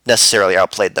necessarily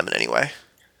outplayed them in any way.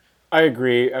 I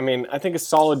agree. I mean, I think a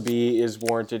solid B is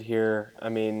warranted here. I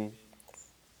mean,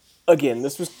 again,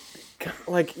 this was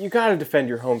like you got to defend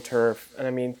your home turf, and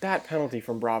I mean that penalty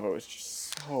from Bravo is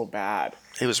just so bad.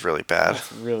 It was really bad.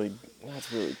 That's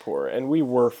really poor, and we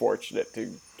were fortunate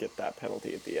to get that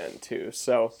penalty at the end too.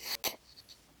 So,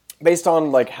 based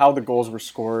on like how the goals were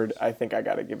scored, I think I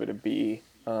got to give it a B,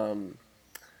 because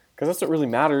that's what really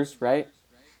matters, right?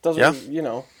 Yeah.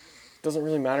 Doesn't doesn't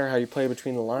really matter how you play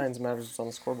between the lines. It matters what's on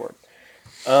the scoreboard.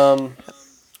 Um,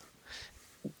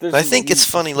 I think it's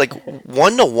funny, like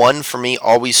 1-1 for me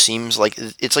always seems like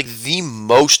it's like the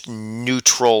most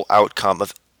neutral outcome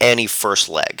of any first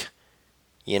leg.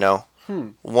 You know,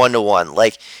 1-1.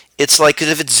 Like it's like because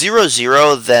if it's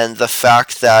 0-0, then the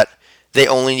fact that they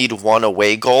only need one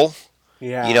away goal,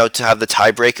 Yeah. to have the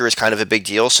tiebreaker is kind of a big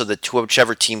deal. So that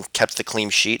whichever team kept the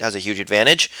clean sheet has a huge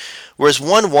advantage. Whereas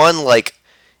 1-1, like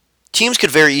teams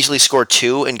could very easily score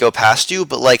two and go past you,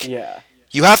 but like Yeah.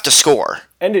 you have to score.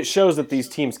 And it shows that these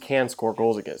teams can score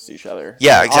goals against each other.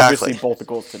 Yeah, I mean, exactly. Obviously, both the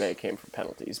goals today came from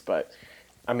penalties, but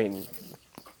I mean,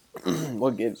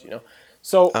 what gives?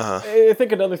 So I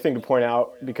think another thing to point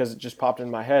out, because it just popped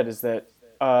in my head, is that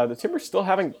the Timbers still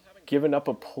haven't given up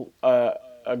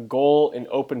a goal in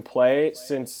open play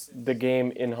since the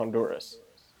game in Honduras.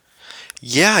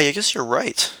 Yeah, I guess you're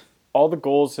right. All the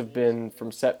goals have been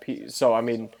from set piece. So I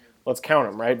mean, let's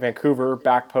count them, right? Vancouver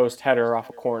back post header off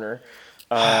a corner.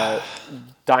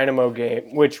 Dynamo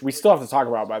game, which we still have to talk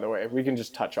about, by the way. We can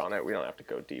just touch on it. We don't have to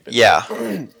go deep into Yeah.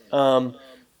 it.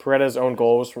 Paredes' own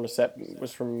goal was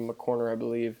from a corner, I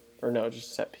believe, or no,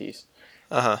 just a set piece.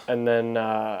 And then,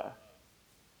 or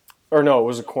no, it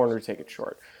was a corner to take it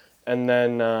short. And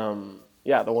then,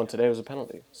 the one today was a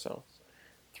penalty. So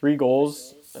 3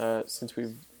 goals since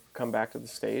we've come back to the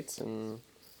States, and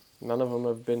none of them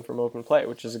have been from open play,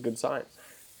 which is a good sign.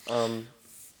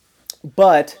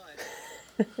 But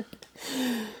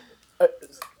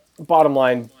bottom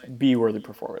line, B-worthy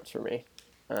performance for me.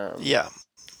 Yeah.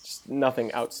 Just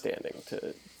nothing outstanding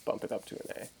to bump it up to an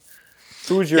A.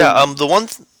 Who was your? Yeah, the one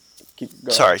Keep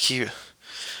going. sorry,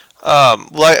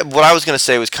 what I was going to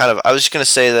say was I was just going to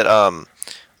say that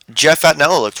Jeff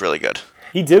Atnella looked really good.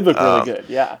 He did look really good.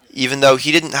 Yeah. Even though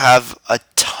he didn't have a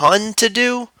ton to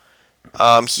do,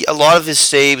 a lot of his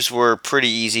saves were pretty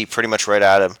easy, pretty much right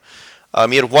at him.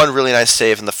 He had one really nice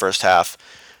save in the first half.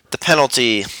 The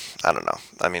penalty, I don't know.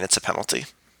 I mean, it's a penalty.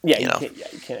 Yeah, You know. you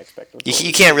can't expect them.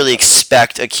 You can't really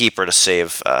expect a keeper to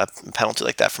save a penalty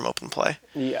like that from open play.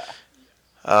 Yeah.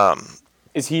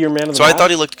 Is he your man of the So match? I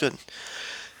thought he looked good.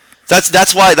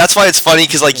 That's why it's funny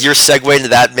because like your segue into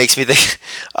that makes me think.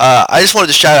 I just wanted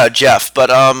to shout out Jeff, but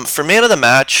for man of the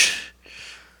match,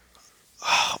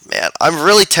 oh man, I'm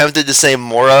really tempted to say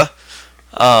Mora,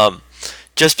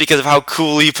 just because of how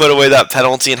cool he put away that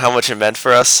penalty and how much it meant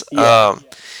for us. Yeah.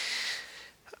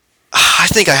 I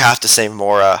think I have to say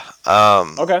Mora.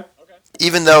 Okay.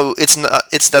 Even though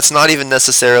that's not even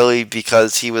necessarily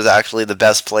because he was actually the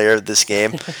best player of this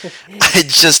game.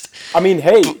 I mean,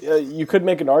 hey, you could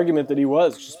make an argument that he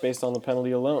was just based on the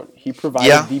penalty alone. He provided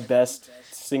Yeah. the best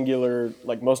singular,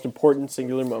 like most important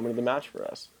singular moment of the match for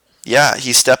us. Yeah,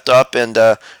 he stepped up, and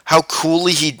how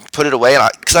coolly he put it away.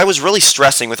 Because I was really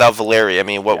stressing without Valeri. I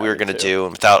mean, what Yeah, we were me going to too. do,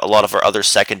 and without a lot of our other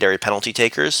secondary penalty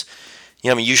takers.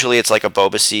 I mean, usually it's like a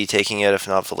Bobasi taking it, if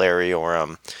not Valeri,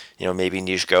 or maybe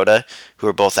Nijgoda, who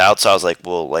are both out. So I was like,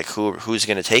 well, like who's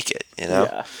going to take it?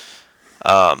 Yeah.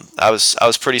 I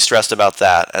was pretty stressed about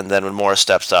that, and then when Morris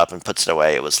steps up and puts it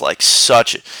away, it was like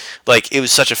it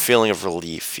was such a feeling of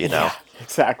relief. Yeah,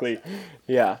 exactly.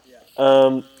 Yeah.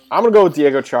 I'm going to go with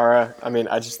Diego Chara. I mean,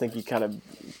 I just think he kind of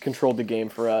controlled the game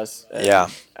for us. And Yeah.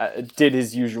 Did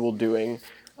his usual doing.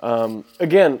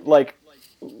 Again, like,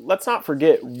 let's not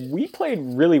forget, we played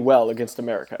really well against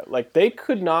America. Like, they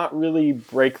could not really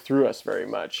break through us very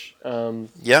much.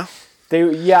 Yeah. They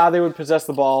would possess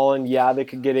the ball, and yeah, they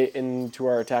could get it into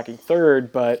our attacking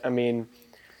third, but I mean,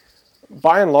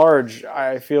 by and large,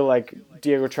 I feel like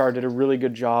Diego Char did a really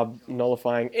good job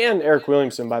nullifying, and Eric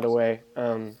Williamson, by the way,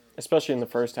 especially in the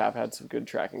first half, had some good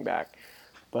tracking back.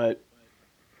 But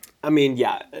I mean,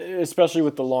 yeah, especially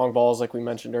with the long balls, like we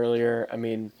mentioned earlier. I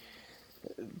mean,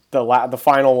 the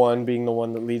final one being the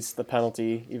one that leads to the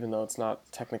penalty, even though it's not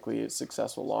technically a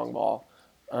successful long ball.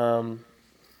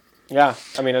 Yeah,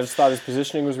 I mean, I just thought his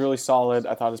positioning was really solid.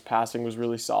 I thought his passing was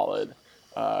really solid.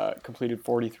 Completed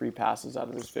 43 passes out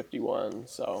of his 51.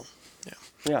 So,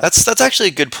 yeah. That's actually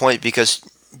a good point because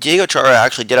Diego Chara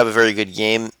actually did have a very good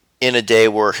game in a day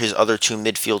where his other two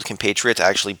midfield compatriots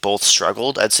actually both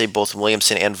struggled. I'd say both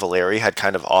Williamson and Valeri had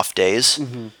kind of off days.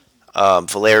 Mm-hmm.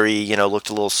 Valeri, looked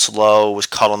a little slow, was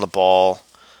caught on the ball,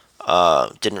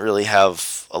 didn't really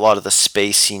have a lot of the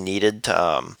space he needed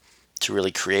to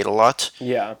really create a lot.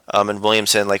 Yeah. And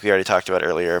Williamson, like we already talked about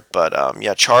earlier, but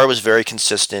yeah, Chara was very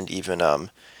consistent, even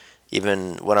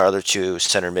when our other two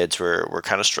center mids were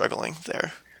kind of struggling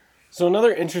there. So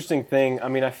another interesting thing, I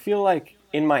mean, I feel like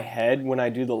in my head when I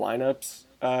do the lineups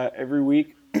every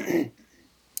week, and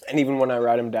even when I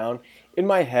write them down, in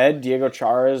my head, Diego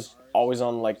Chara is always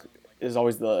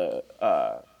the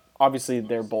obviously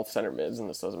they're both center mids, and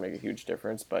this doesn't make a huge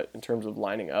difference. But in terms of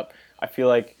lining up, I feel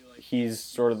like he's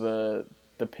sort of the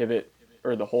pivot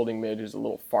or the holding mid who's a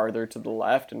little farther to the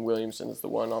left, and Williamson is the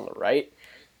one on the right.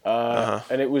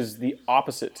 And it was the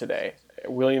opposite today.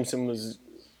 Williamson was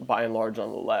by and large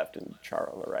on the left and Char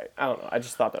on the right. I don't know. I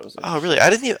just thought that was Oh, really? I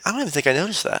don't even think I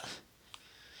noticed that.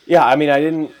 Yeah, I mean, I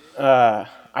didn't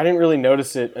really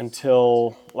notice it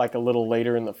until like a little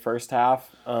later in the first half.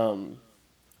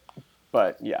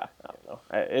 But yeah, I don't know.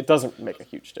 It doesn't make a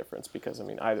huge difference because I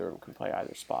mean either of them can play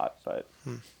either spot. But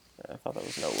I thought that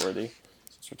was noteworthy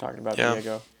since we're talking about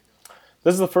Diego.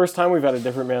 This is the first time we've had a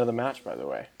different man of the match, by the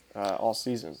way, all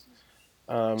season.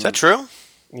 Is that true?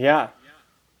 Yeah.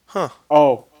 Huh.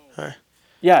 Oh. Right.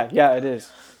 Yeah, it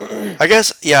is. I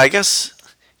guess. Yeah, I'm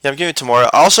giving it to Mora.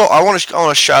 Also, I want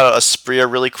to shout out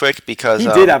Asprilla really quick because he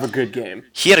did have a good game.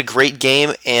 He had a great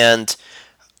game, and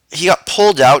he got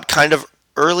pulled out kind of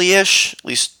early-ish, at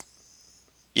least.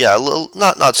 Yeah, a little,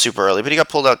 not super early, but he got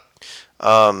pulled out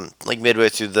like midway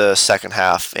through the second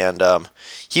half, and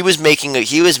he was making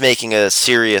a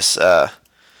serious like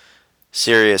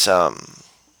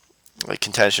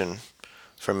contention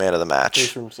for man of the match.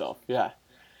 Case for himself, yeah.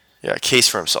 Yeah, case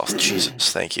for himself.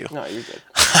 Jesus, thank you. No, you're good.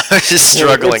 I was just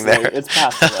struggling there. Late. It's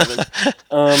past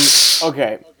 11.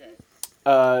 Okay.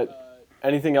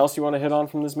 Anything else you want to hit on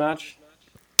from this match?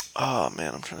 Oh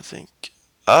man, I'm trying to think.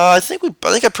 I think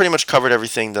I pretty much covered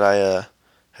everything that I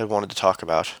had wanted to talk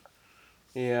about.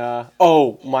 Yeah.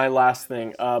 Oh, my last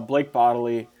thing. Blake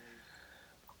Bodley.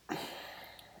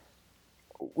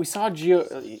 We saw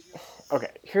Gio.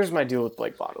 Okay, here's my deal with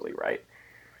Blake Bodley, right?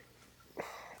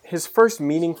 His first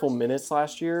meaningful minutes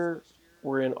last year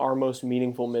were in our most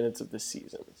meaningful minutes of the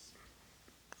season.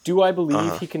 Do I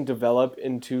believe he can develop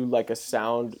into like a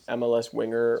sound MLS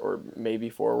winger or maybe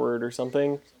forward or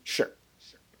something? Sure.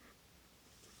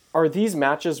 Are these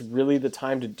matches really the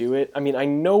time to do it? I mean, I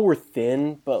know we're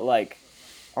thin, but like,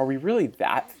 are we really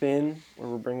that thin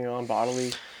when we're bringing on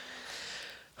Bodley?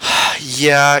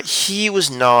 Yeah, he was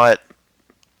not.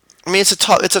 I mean, it's a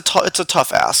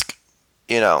tough ask.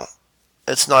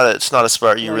 It's not a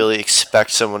sport you really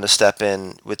expect someone to step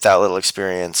in with that little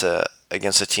experience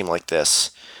against a team like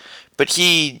this. But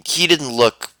he didn't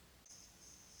look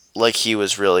like he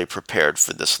was really prepared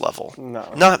for this level.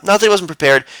 No. Not that he wasn't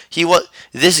prepared.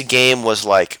 This game was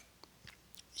like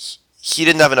he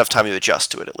didn't have enough time to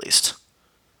adjust to it at least.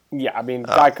 Yeah, I mean,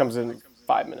 guy comes in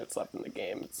 5 minutes left in the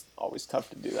game. It's always tough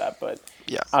to do that, but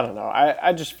yeah, I don't know.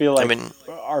 I just feel like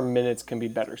our minutes can be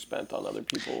better spent on other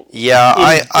people. Yeah,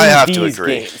 I have to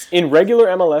agree. Games. In regular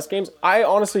MLS games, I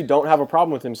honestly don't have a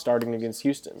problem with him starting against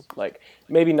Houston. Like,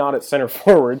 maybe not at center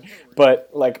forward, but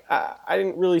like I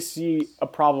didn't really see a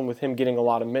problem with him getting a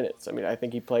lot of minutes. I mean, I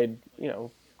think he played,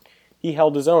 he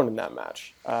held his own in that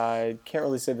match. I can't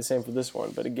really say the same for this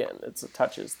one, but again, it's a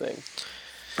touches thing.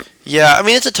 Yeah, I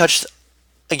mean, it's a touch.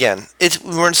 Again, it's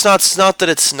not that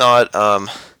it's not.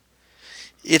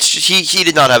 It's just, he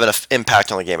did not have enough impact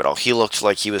on the game at all. He looked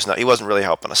like he wasn't really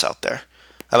helping us out there.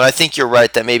 I mean, I think you're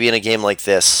right that maybe in a game like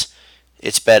this,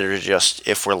 it's better to just,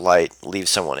 if we're light, leave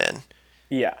someone in.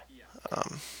 Yeah.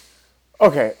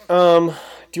 Okay. Do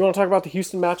you want to talk about the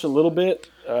Houston match a little bit?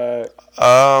 Yeah,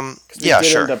 we did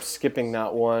sure. End up skipping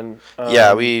that one.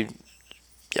 Yeah.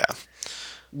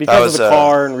 That because of was the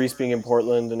car and Reese being in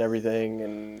Portland and everything,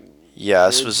 and yeah.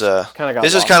 it kind of got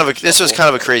This was lost kind in the of this was shuffle.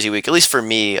 kind of a crazy week, at least for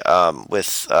me,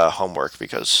 with homework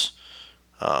because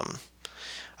um,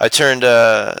 I turned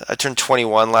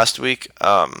 21 last week,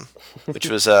 which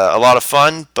was a lot of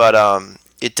fun, but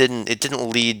it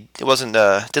wasn't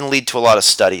didn't lead to a lot of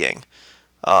studying.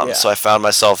 So Yeah. I found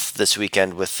myself this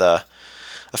weekend with a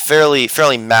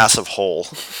fairly massive hole,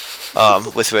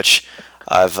 with which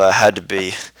I've had to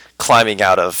be climbing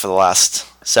out of for the last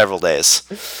several days.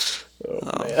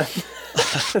 Oh man,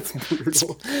 that's It's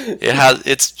brutal.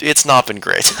 it's not been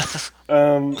great.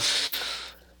 Um,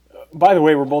 by the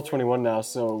way, we're both 21 now,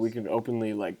 so we can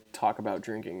openly like talk about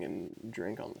drinking and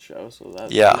drink on the show. So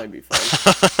that Yeah. might be fun.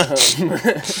 Um,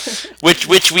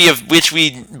 Which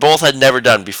we both had never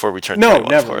done before we turned no, 21, of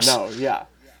never. course. No, yeah.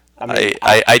 I mean,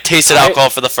 I tasted I alcohol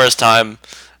for the first time.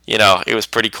 It was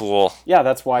pretty cool. yeah,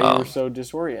 that's why you were Um, so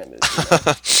disoriented.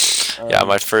 yeah, Um,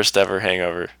 my first ever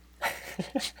hangover.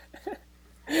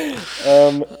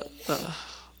 um,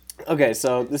 okay,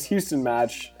 so this Houston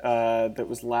match that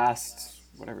was last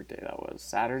whatever day that was,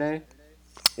 Saturday.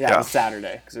 Yeah, it Yeah. was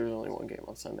Saturday because there was only one game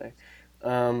on Sunday.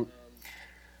 Um,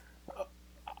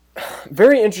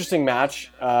 very interesting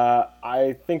match.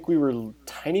 I think we were a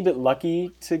tiny bit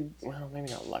lucky to, well, maybe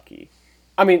not lucky.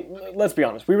 I mean, let's be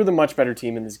honest. We were the much better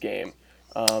team in this game.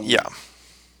 Yeah.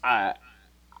 I,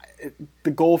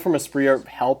 the goal from Espria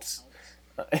helps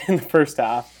in the first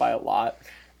half by a lot.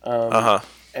 Uh Um, huh.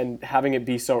 and having it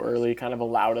be so early kind of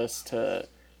allowed us to,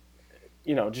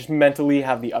 just mentally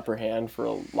have the upper hand for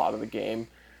a lot of the game.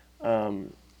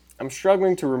 Um, I'm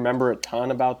struggling to remember a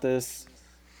ton about this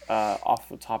off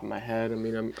the top of my head. I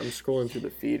mean, I'm scrolling through the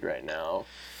feed right now.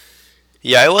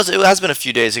 Yeah, it was. It has been a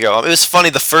few days ago. It was funny.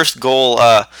 The first goal,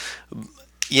 Bonilla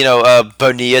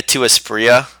to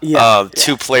Espria, Yeah,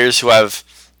 two yeah. players who I've,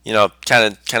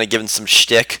 kind of given some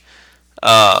shtick,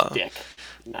 uh, Dick.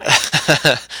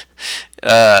 Nice.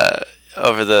 uh,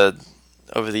 over the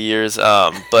years.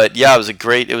 But yeah, it was a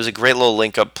great little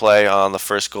link up play on the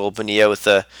first goal. Bonilla with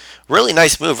a really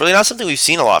nice move. Really not something we've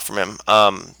seen a lot from him.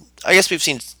 I guess we've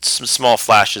seen some small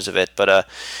flashes of it, but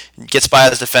gets by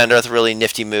his defender with a really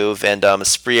nifty move, and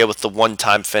Espria with the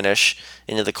one-time finish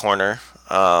into the corner.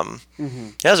 Hmm.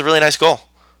 Yeah, it was a really nice goal.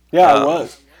 Yeah, it Um,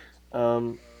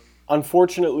 was.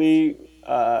 Unfortunately,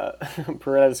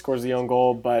 Paredes scores the own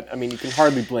goal, but I mean, you can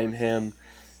hardly blame him.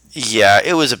 yeah,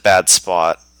 it was a bad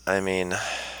spot. I mean,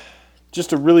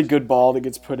 Just a really good ball that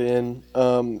gets put in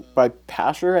by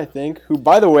Pasher, I think. Who,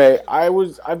 by the way,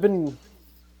 I've been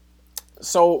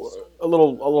so a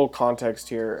little context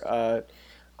here.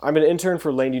 I'm an intern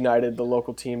for Lane United, the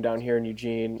local team down here in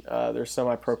Eugene. They're a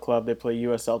semi-pro club. They play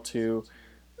USL 2.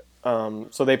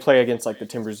 So they play against like the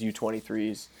Timbers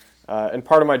U23s. And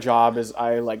part of my job is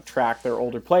I like track their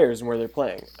older players and where they're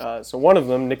playing. So one of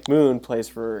them, Nick Moon, plays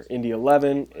for Indy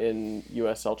 11 in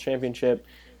USL Championship,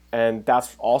 and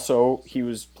that's also he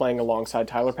was playing alongside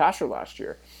Tyler Pasher last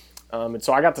year. And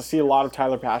so I got to see a lot of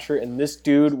Tyler Pasher, and this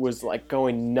dude was like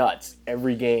going nuts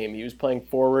every game. He was playing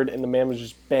forward, and the man was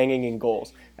just banging in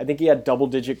goals. I think he had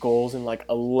double-digit goals in like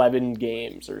 11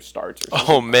 games or starts or oh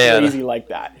something man, crazy like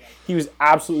that. He was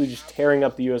absolutely just tearing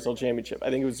up the USL Championship. I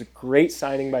think it was a great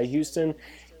signing by Houston,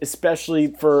 especially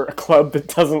for a club that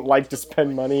doesn't like to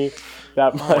spend money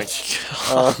that oh my much.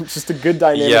 god, Just a good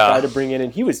dynamic guy yeah. to bring in,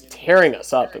 and he was tearing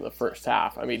us up in the first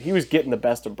half. I mean, he was getting the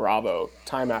best of Bravo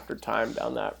time after time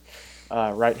down that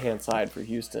right hand side for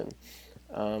Houston.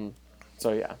 Um,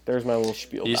 so yeah, there's my little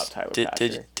spiel You, about s- Tyler did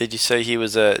Pasher. did you say he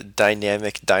was a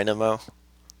dynamic dynamo?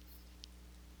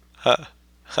 Huh?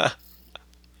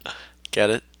 Get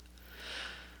it?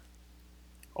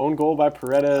 Own goal by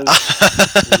Paredes,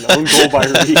 and own goal by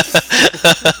Reese.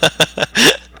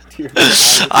 Dear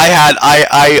God.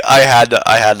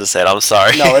 I had to say it. I'm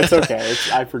sorry. No, it's okay.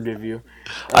 I forgive you.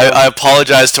 I Um,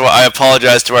 apologize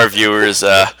to our viewers.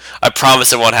 I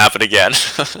promise it won't happen again.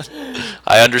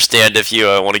 I understand if you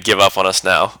want to give up on us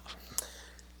now.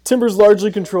 Timbers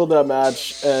largely controlled that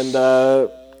match, and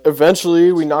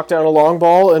eventually we knocked down a long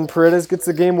ball, and Paredes gets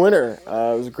the game winner.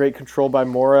 It was a great control by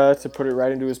Mora to put it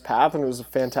right into his path, and it was a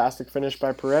fantastic finish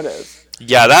by Paredes.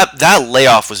 Yeah, that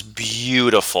layoff was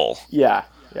beautiful. Yeah,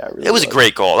 yeah, it It really was a was.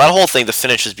 great goal. That whole thing, the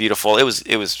finish was beautiful. That was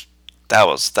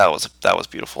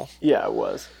beautiful. Yeah, it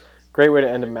was. Great way to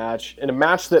end a match. In a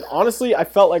match that, honestly, I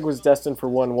felt like was destined for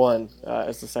 1-1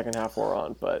 as the second half wore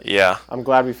on, but Yeah. I'm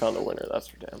glad we found the winner, that's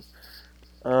for damn.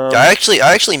 Yeah, Um,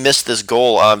 I actually missed this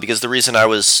goal because the reason I'm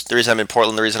in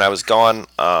Portland, the reason I was gone,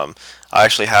 I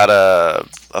actually had a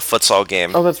futsal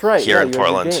game Oh, that's right. here Yeah, in you had your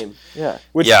Portland. game. Yeah.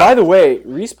 Which, Yeah, by the way,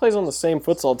 Reese plays on the same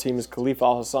futsal team as Khalif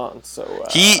Al Hassan. So,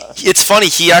 it's funny.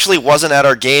 He actually wasn't at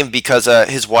our game because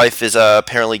his wife is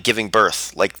apparently giving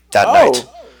birth like that night.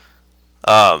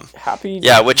 oh, Um, happy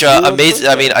yeah, which zeroth amazing.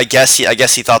 I mean, birthday. I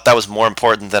guess he thought that was more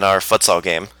important than our futsal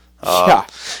game. Yeah. I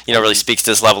Really mean, speaks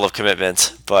to his level of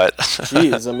commitment. But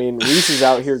geez. I mean, Reese is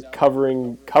out here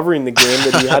covering the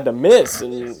game that he had to miss,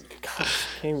 and gosh,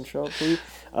 can't even show up for you.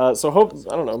 So hope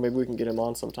I don't know. Maybe we can get him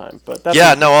on sometime. But that's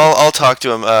yeah, no, I'll talk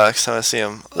to him next time I see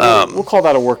him. we'll call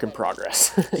that a work in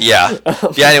progress. Yeah,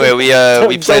 Um, yeah. Anyway, we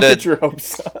don't played get your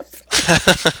hopes up.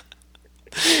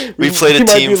 we played We a might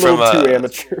be team a from little too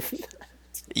amateur.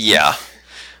 yeah.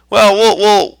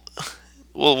 Well,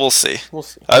 we'll see. We'll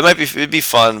see. It'd be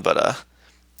fun, but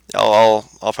I'll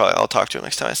talk to him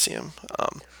next time I see him.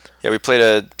 Yeah, we played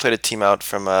a team out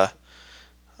from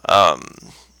um,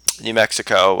 New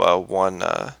Mexico. Won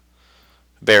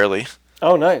barely.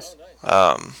 Oh, nice.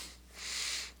 Um,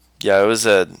 yeah, it was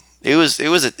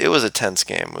a tense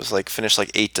game. It was like finished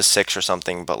like 8-6 or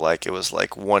something, but like it was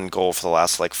like one goal for the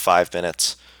last like 5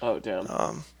 minutes. Oh,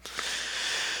 damn.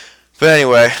 But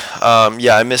anyway,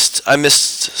 yeah, I missed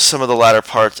some of the latter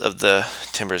part of the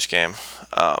Timbers game,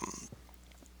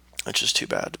 which is too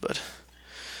bad. But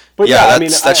But yeah, yeah, I mean,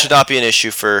 that should not be an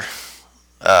issue for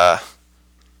uh,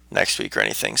 next week or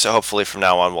anything. So hopefully from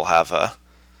now on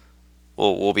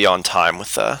we'll be on time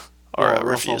with our or else I'll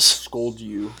reviews. scold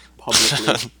you publicly,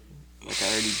 like I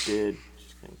already did.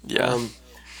 Just kidding. Yeah,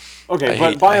 Okay, I but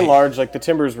hate. by and large, like the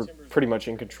Timbers were pretty much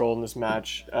in control in this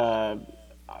match.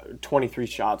 23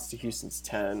 shots to Houston's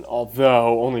 10,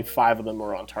 although only 5 of them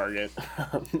were on target.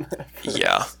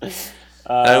 Yeah,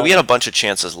 and we had a bunch of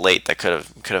chances late that could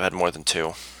have had more than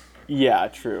two. Yeah,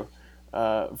 true.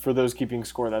 For those keeping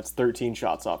score, that's 13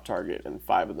 shots off target and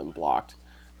 5 of them blocked,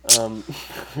 um,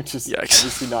 which is Yikes.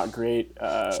 obviously not great.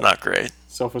 It's not great.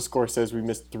 SofaScore says we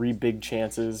missed 3 big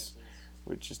chances,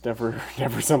 which is never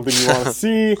never something you want to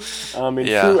see. In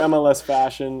Yeah. true MLS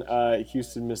fashion,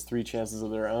 Houston missed 3 chances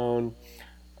of their own.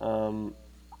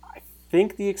 I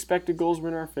think the expected goals were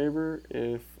in our favor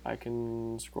if I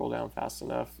can scroll down fast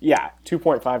enough. Yeah,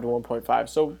 2.5 to 1.5.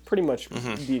 So pretty much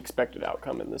the expected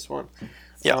outcome in this one.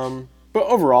 Yeah. But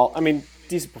overall, I mean,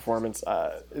 decent performance.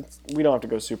 We don't have to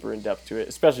go super in depth to it,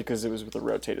 especially because it was with a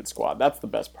rotated squad. That's the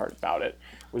best part about it,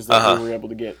 was that we were able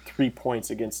to get 3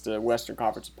 points against a Western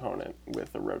Conference opponent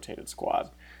with a rotated squad.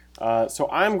 So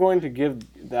I'm going to give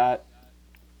that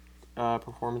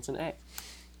performance an A.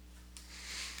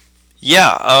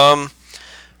 Yeah.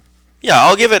 Yeah.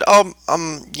 I'll give it. I'm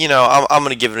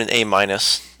gonna give it an A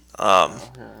minus.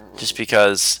 Just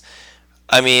because,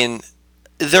 I mean,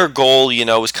 their goal,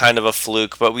 was kind of a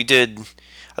fluke, but we did.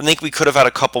 I think we could have had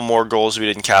a couple more goals we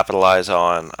didn't capitalize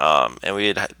on, and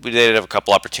we did have a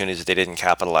couple opportunities that they didn't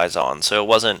capitalize on. So it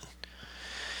wasn't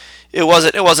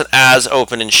as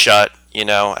open and shut,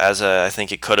 as I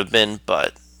think it could have been.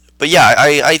 But yeah,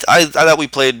 I thought we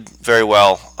played very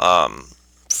well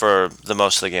for the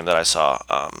most of the game that I saw,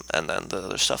 and then the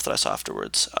other stuff that I saw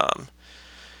afterwards.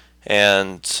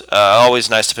 And always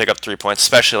nice to pick up 3 points,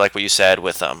 especially like what you said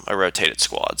with a rotated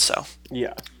squad. So,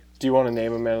 Yeah. Do you want to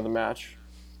name a man of the match?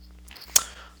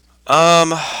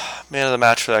 man of the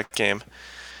match for that game,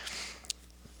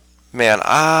 man.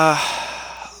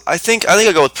 I think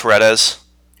I'll go with Paredes.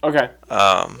 Okay.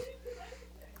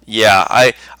 Yeah,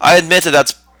 I admit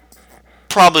that's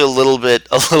probably a little bit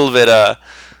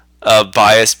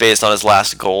biased based on his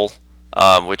last goal,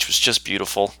 which was just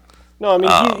beautiful. No, I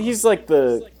mean, he's like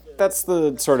that's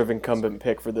the sort of incumbent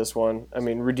pick for this one. I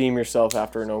mean, redeem yourself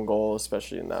after an own goal,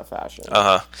 especially in that fashion.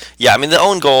 Yeah, I mean the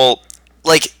own goal,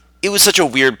 like it was such a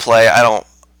weird play. I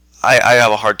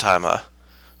have a hard time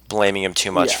blaming him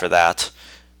too much Yeah. for that.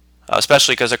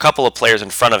 Especially because a couple of players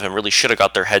in front of him really should have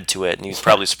got their head to it, and he was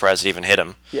probably surprised it even hit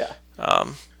him. Yeah.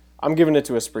 I'm giving it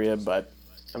to Asprilla, but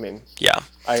I mean, Yeah,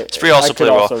 I Asprilla also I could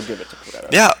played well. also give it to Paredes.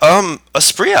 Yeah,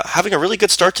 Asprilla having a really good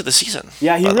start to the season.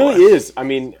 Yeah, he by the really way. is. I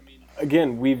mean,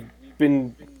 again, we've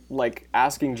been like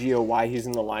asking Gio why he's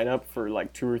in the lineup for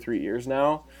like 2 or 3 years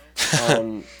now.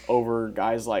 Over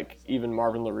guys like even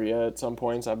Marvin Loria at some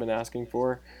points I've been asking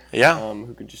for, Yeah,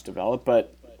 who could just develop.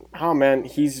 But oh man,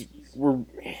 he's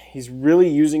really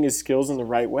using his skills in the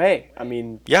right way. I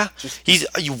mean, yeah. He's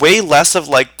way less of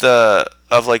like the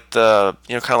kind of like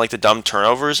the dumb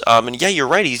turnovers. And yeah, you're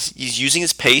right. He's using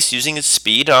his pace, using his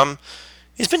speed.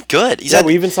 He's been good.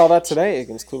 we even saw that today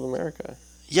against Club America.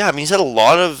 Yeah, I mean,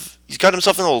 he's got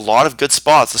himself in a lot of good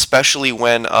spots, especially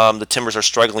when the Timbers are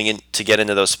struggling to get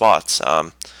into those spots.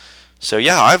 So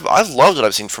yeah, I've loved what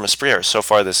I've seen from Esprier so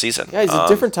far this season. Yeah, he's a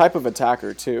different type of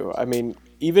attacker too. I mean,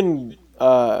 even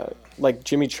like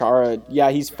Jimmy Chara,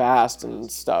 yeah, he's fast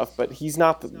and stuff, but he's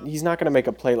not going to make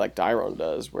a play like Dyrone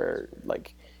does, where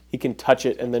like he can touch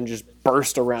it and then just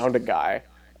burst around a guy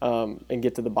and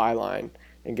get to the byline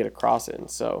and get a cross in.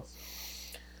 So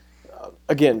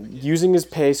again, using his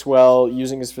pace well,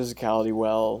 using his physicality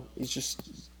well, he's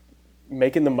just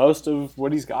making the most of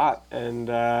what he's got, and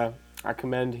I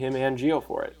commend him and Gio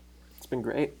for it. It's been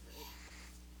great.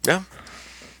 Yeah,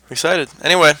 excited.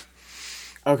 Anyway,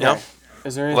 Okay. yeah,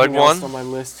 Is there leg anything else one. on my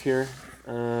list here?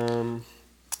 Um,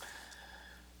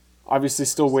 Obviously,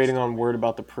 still waiting on word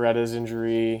about the Paredes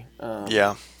injury.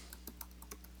 Yeah.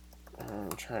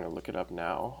 I'm trying to look it up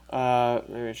now.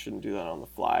 Maybe I shouldn't do that on the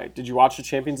fly. Did you watch the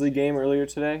Champions League game earlier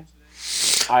today?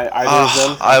 Either of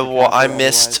them, CONCACAF I or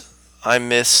missed. otherwise? I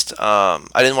missed. I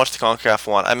didn't watch the Concacaf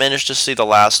one. I managed to see the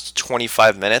last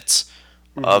 25 minutes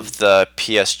Mm-hmm. of the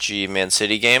PSG Man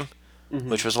City game, Mm-hmm.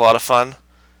 which was a lot of fun.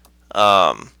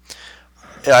 Um,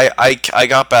 I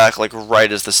got back like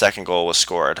right as the second goal was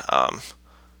scored.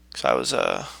 'Cause I was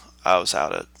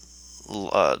out at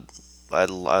uh, I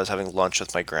was having lunch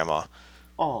with my grandma.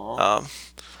 Aw, Um,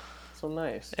 so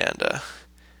nice. and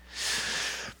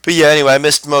But yeah, anyway, I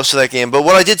missed most of that game. But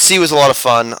what I did see was a lot of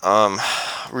fun.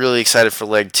 Really excited for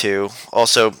leg two.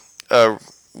 Also,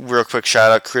 real quick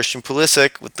shout out Christian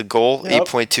Pulisic with the goal, Yep.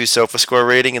 8.2 SOFA score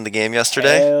rating in the game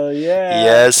yesterday. Hell yeah.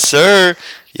 Yes, sir.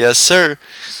 Yes, sir.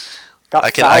 Got I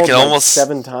fouled can like almost.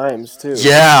 7 times too.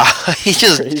 Yeah,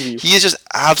 Crazy. he is just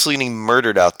absolutely getting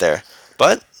murdered out there.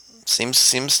 But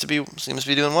seems to be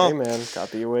doing Hey well. man,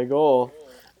 got the away goal.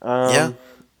 Yeah. Um,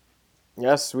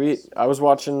 Yeah, sweet. I was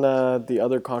watching the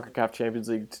other CONCACAF Champions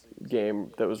League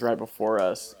game that was right before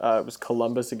us. It was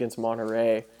Columbus against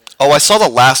Monterrey. Oh, I saw the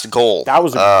last goal. That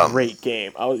was a great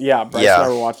game. Yeah, Bryce and I Yeah.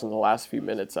 were watching the last few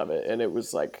minutes of it, and it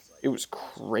was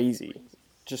crazy,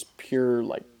 just pure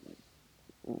like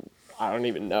I don't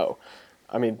even know.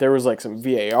 I mean, there was like some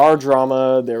VAR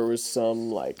drama. There was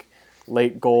some like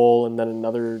late goal, and then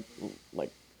another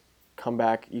like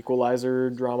comeback equalizer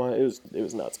drama. It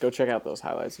was nuts. Go check out those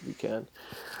highlights if you can.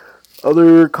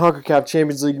 Other CONCACAF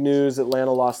Champions League news,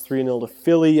 Atlanta lost 3-0 to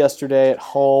Philly yesterday at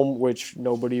home, which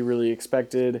nobody really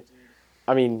expected.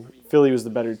 I mean, Philly was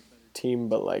the better team,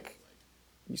 but like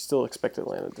you still expect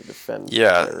Atlanta to defend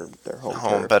Yeah. their home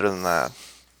Home turf. better than that.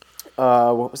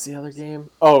 What was the other game?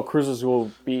 Oh, Cruz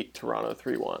Azul beat Toronto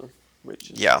 3-1, which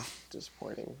is Yeah.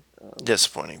 disappointing.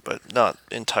 Disappointing, but not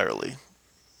entirely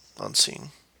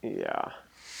unseen. Yeah.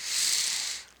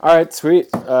 All right,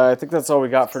 sweet. I think that's all we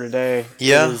got for today. It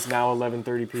Yeah, is now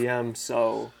 11:30 p.m.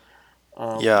 So,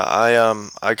 yeah.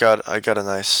 I got a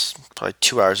nice probably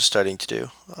 2 hours of studying to do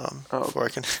oh, before I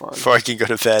can fun. before I can go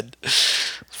to bed.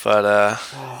 But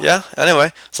yeah.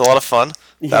 Anyway, it's a lot of fun.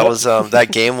 Yep.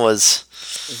 That game was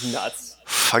It's nuts.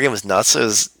 that game was nuts. It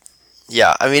was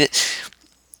yeah. I mean,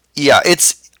 yeah.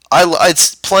 It's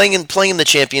playing in the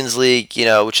Champions League. You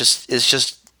know, which is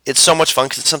just it's so much fun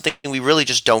because it's something we really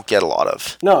just don't get a lot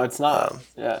of. No, it's not.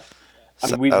 Yeah. I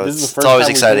So mean, this is the it's first always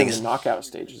time we've been in exciting. the knockout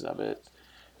stages of it.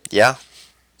 Yeah.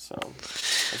 So,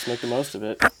 let's make the most of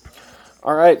it.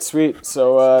 All right, sweet.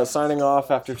 So, signing off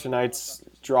after tonight's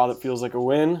draw that feels like a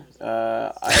win.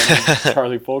 I am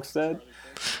Charlie Folkstead,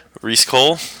 Reese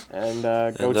Cole and go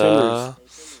and Timbers.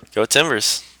 go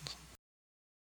Timbers.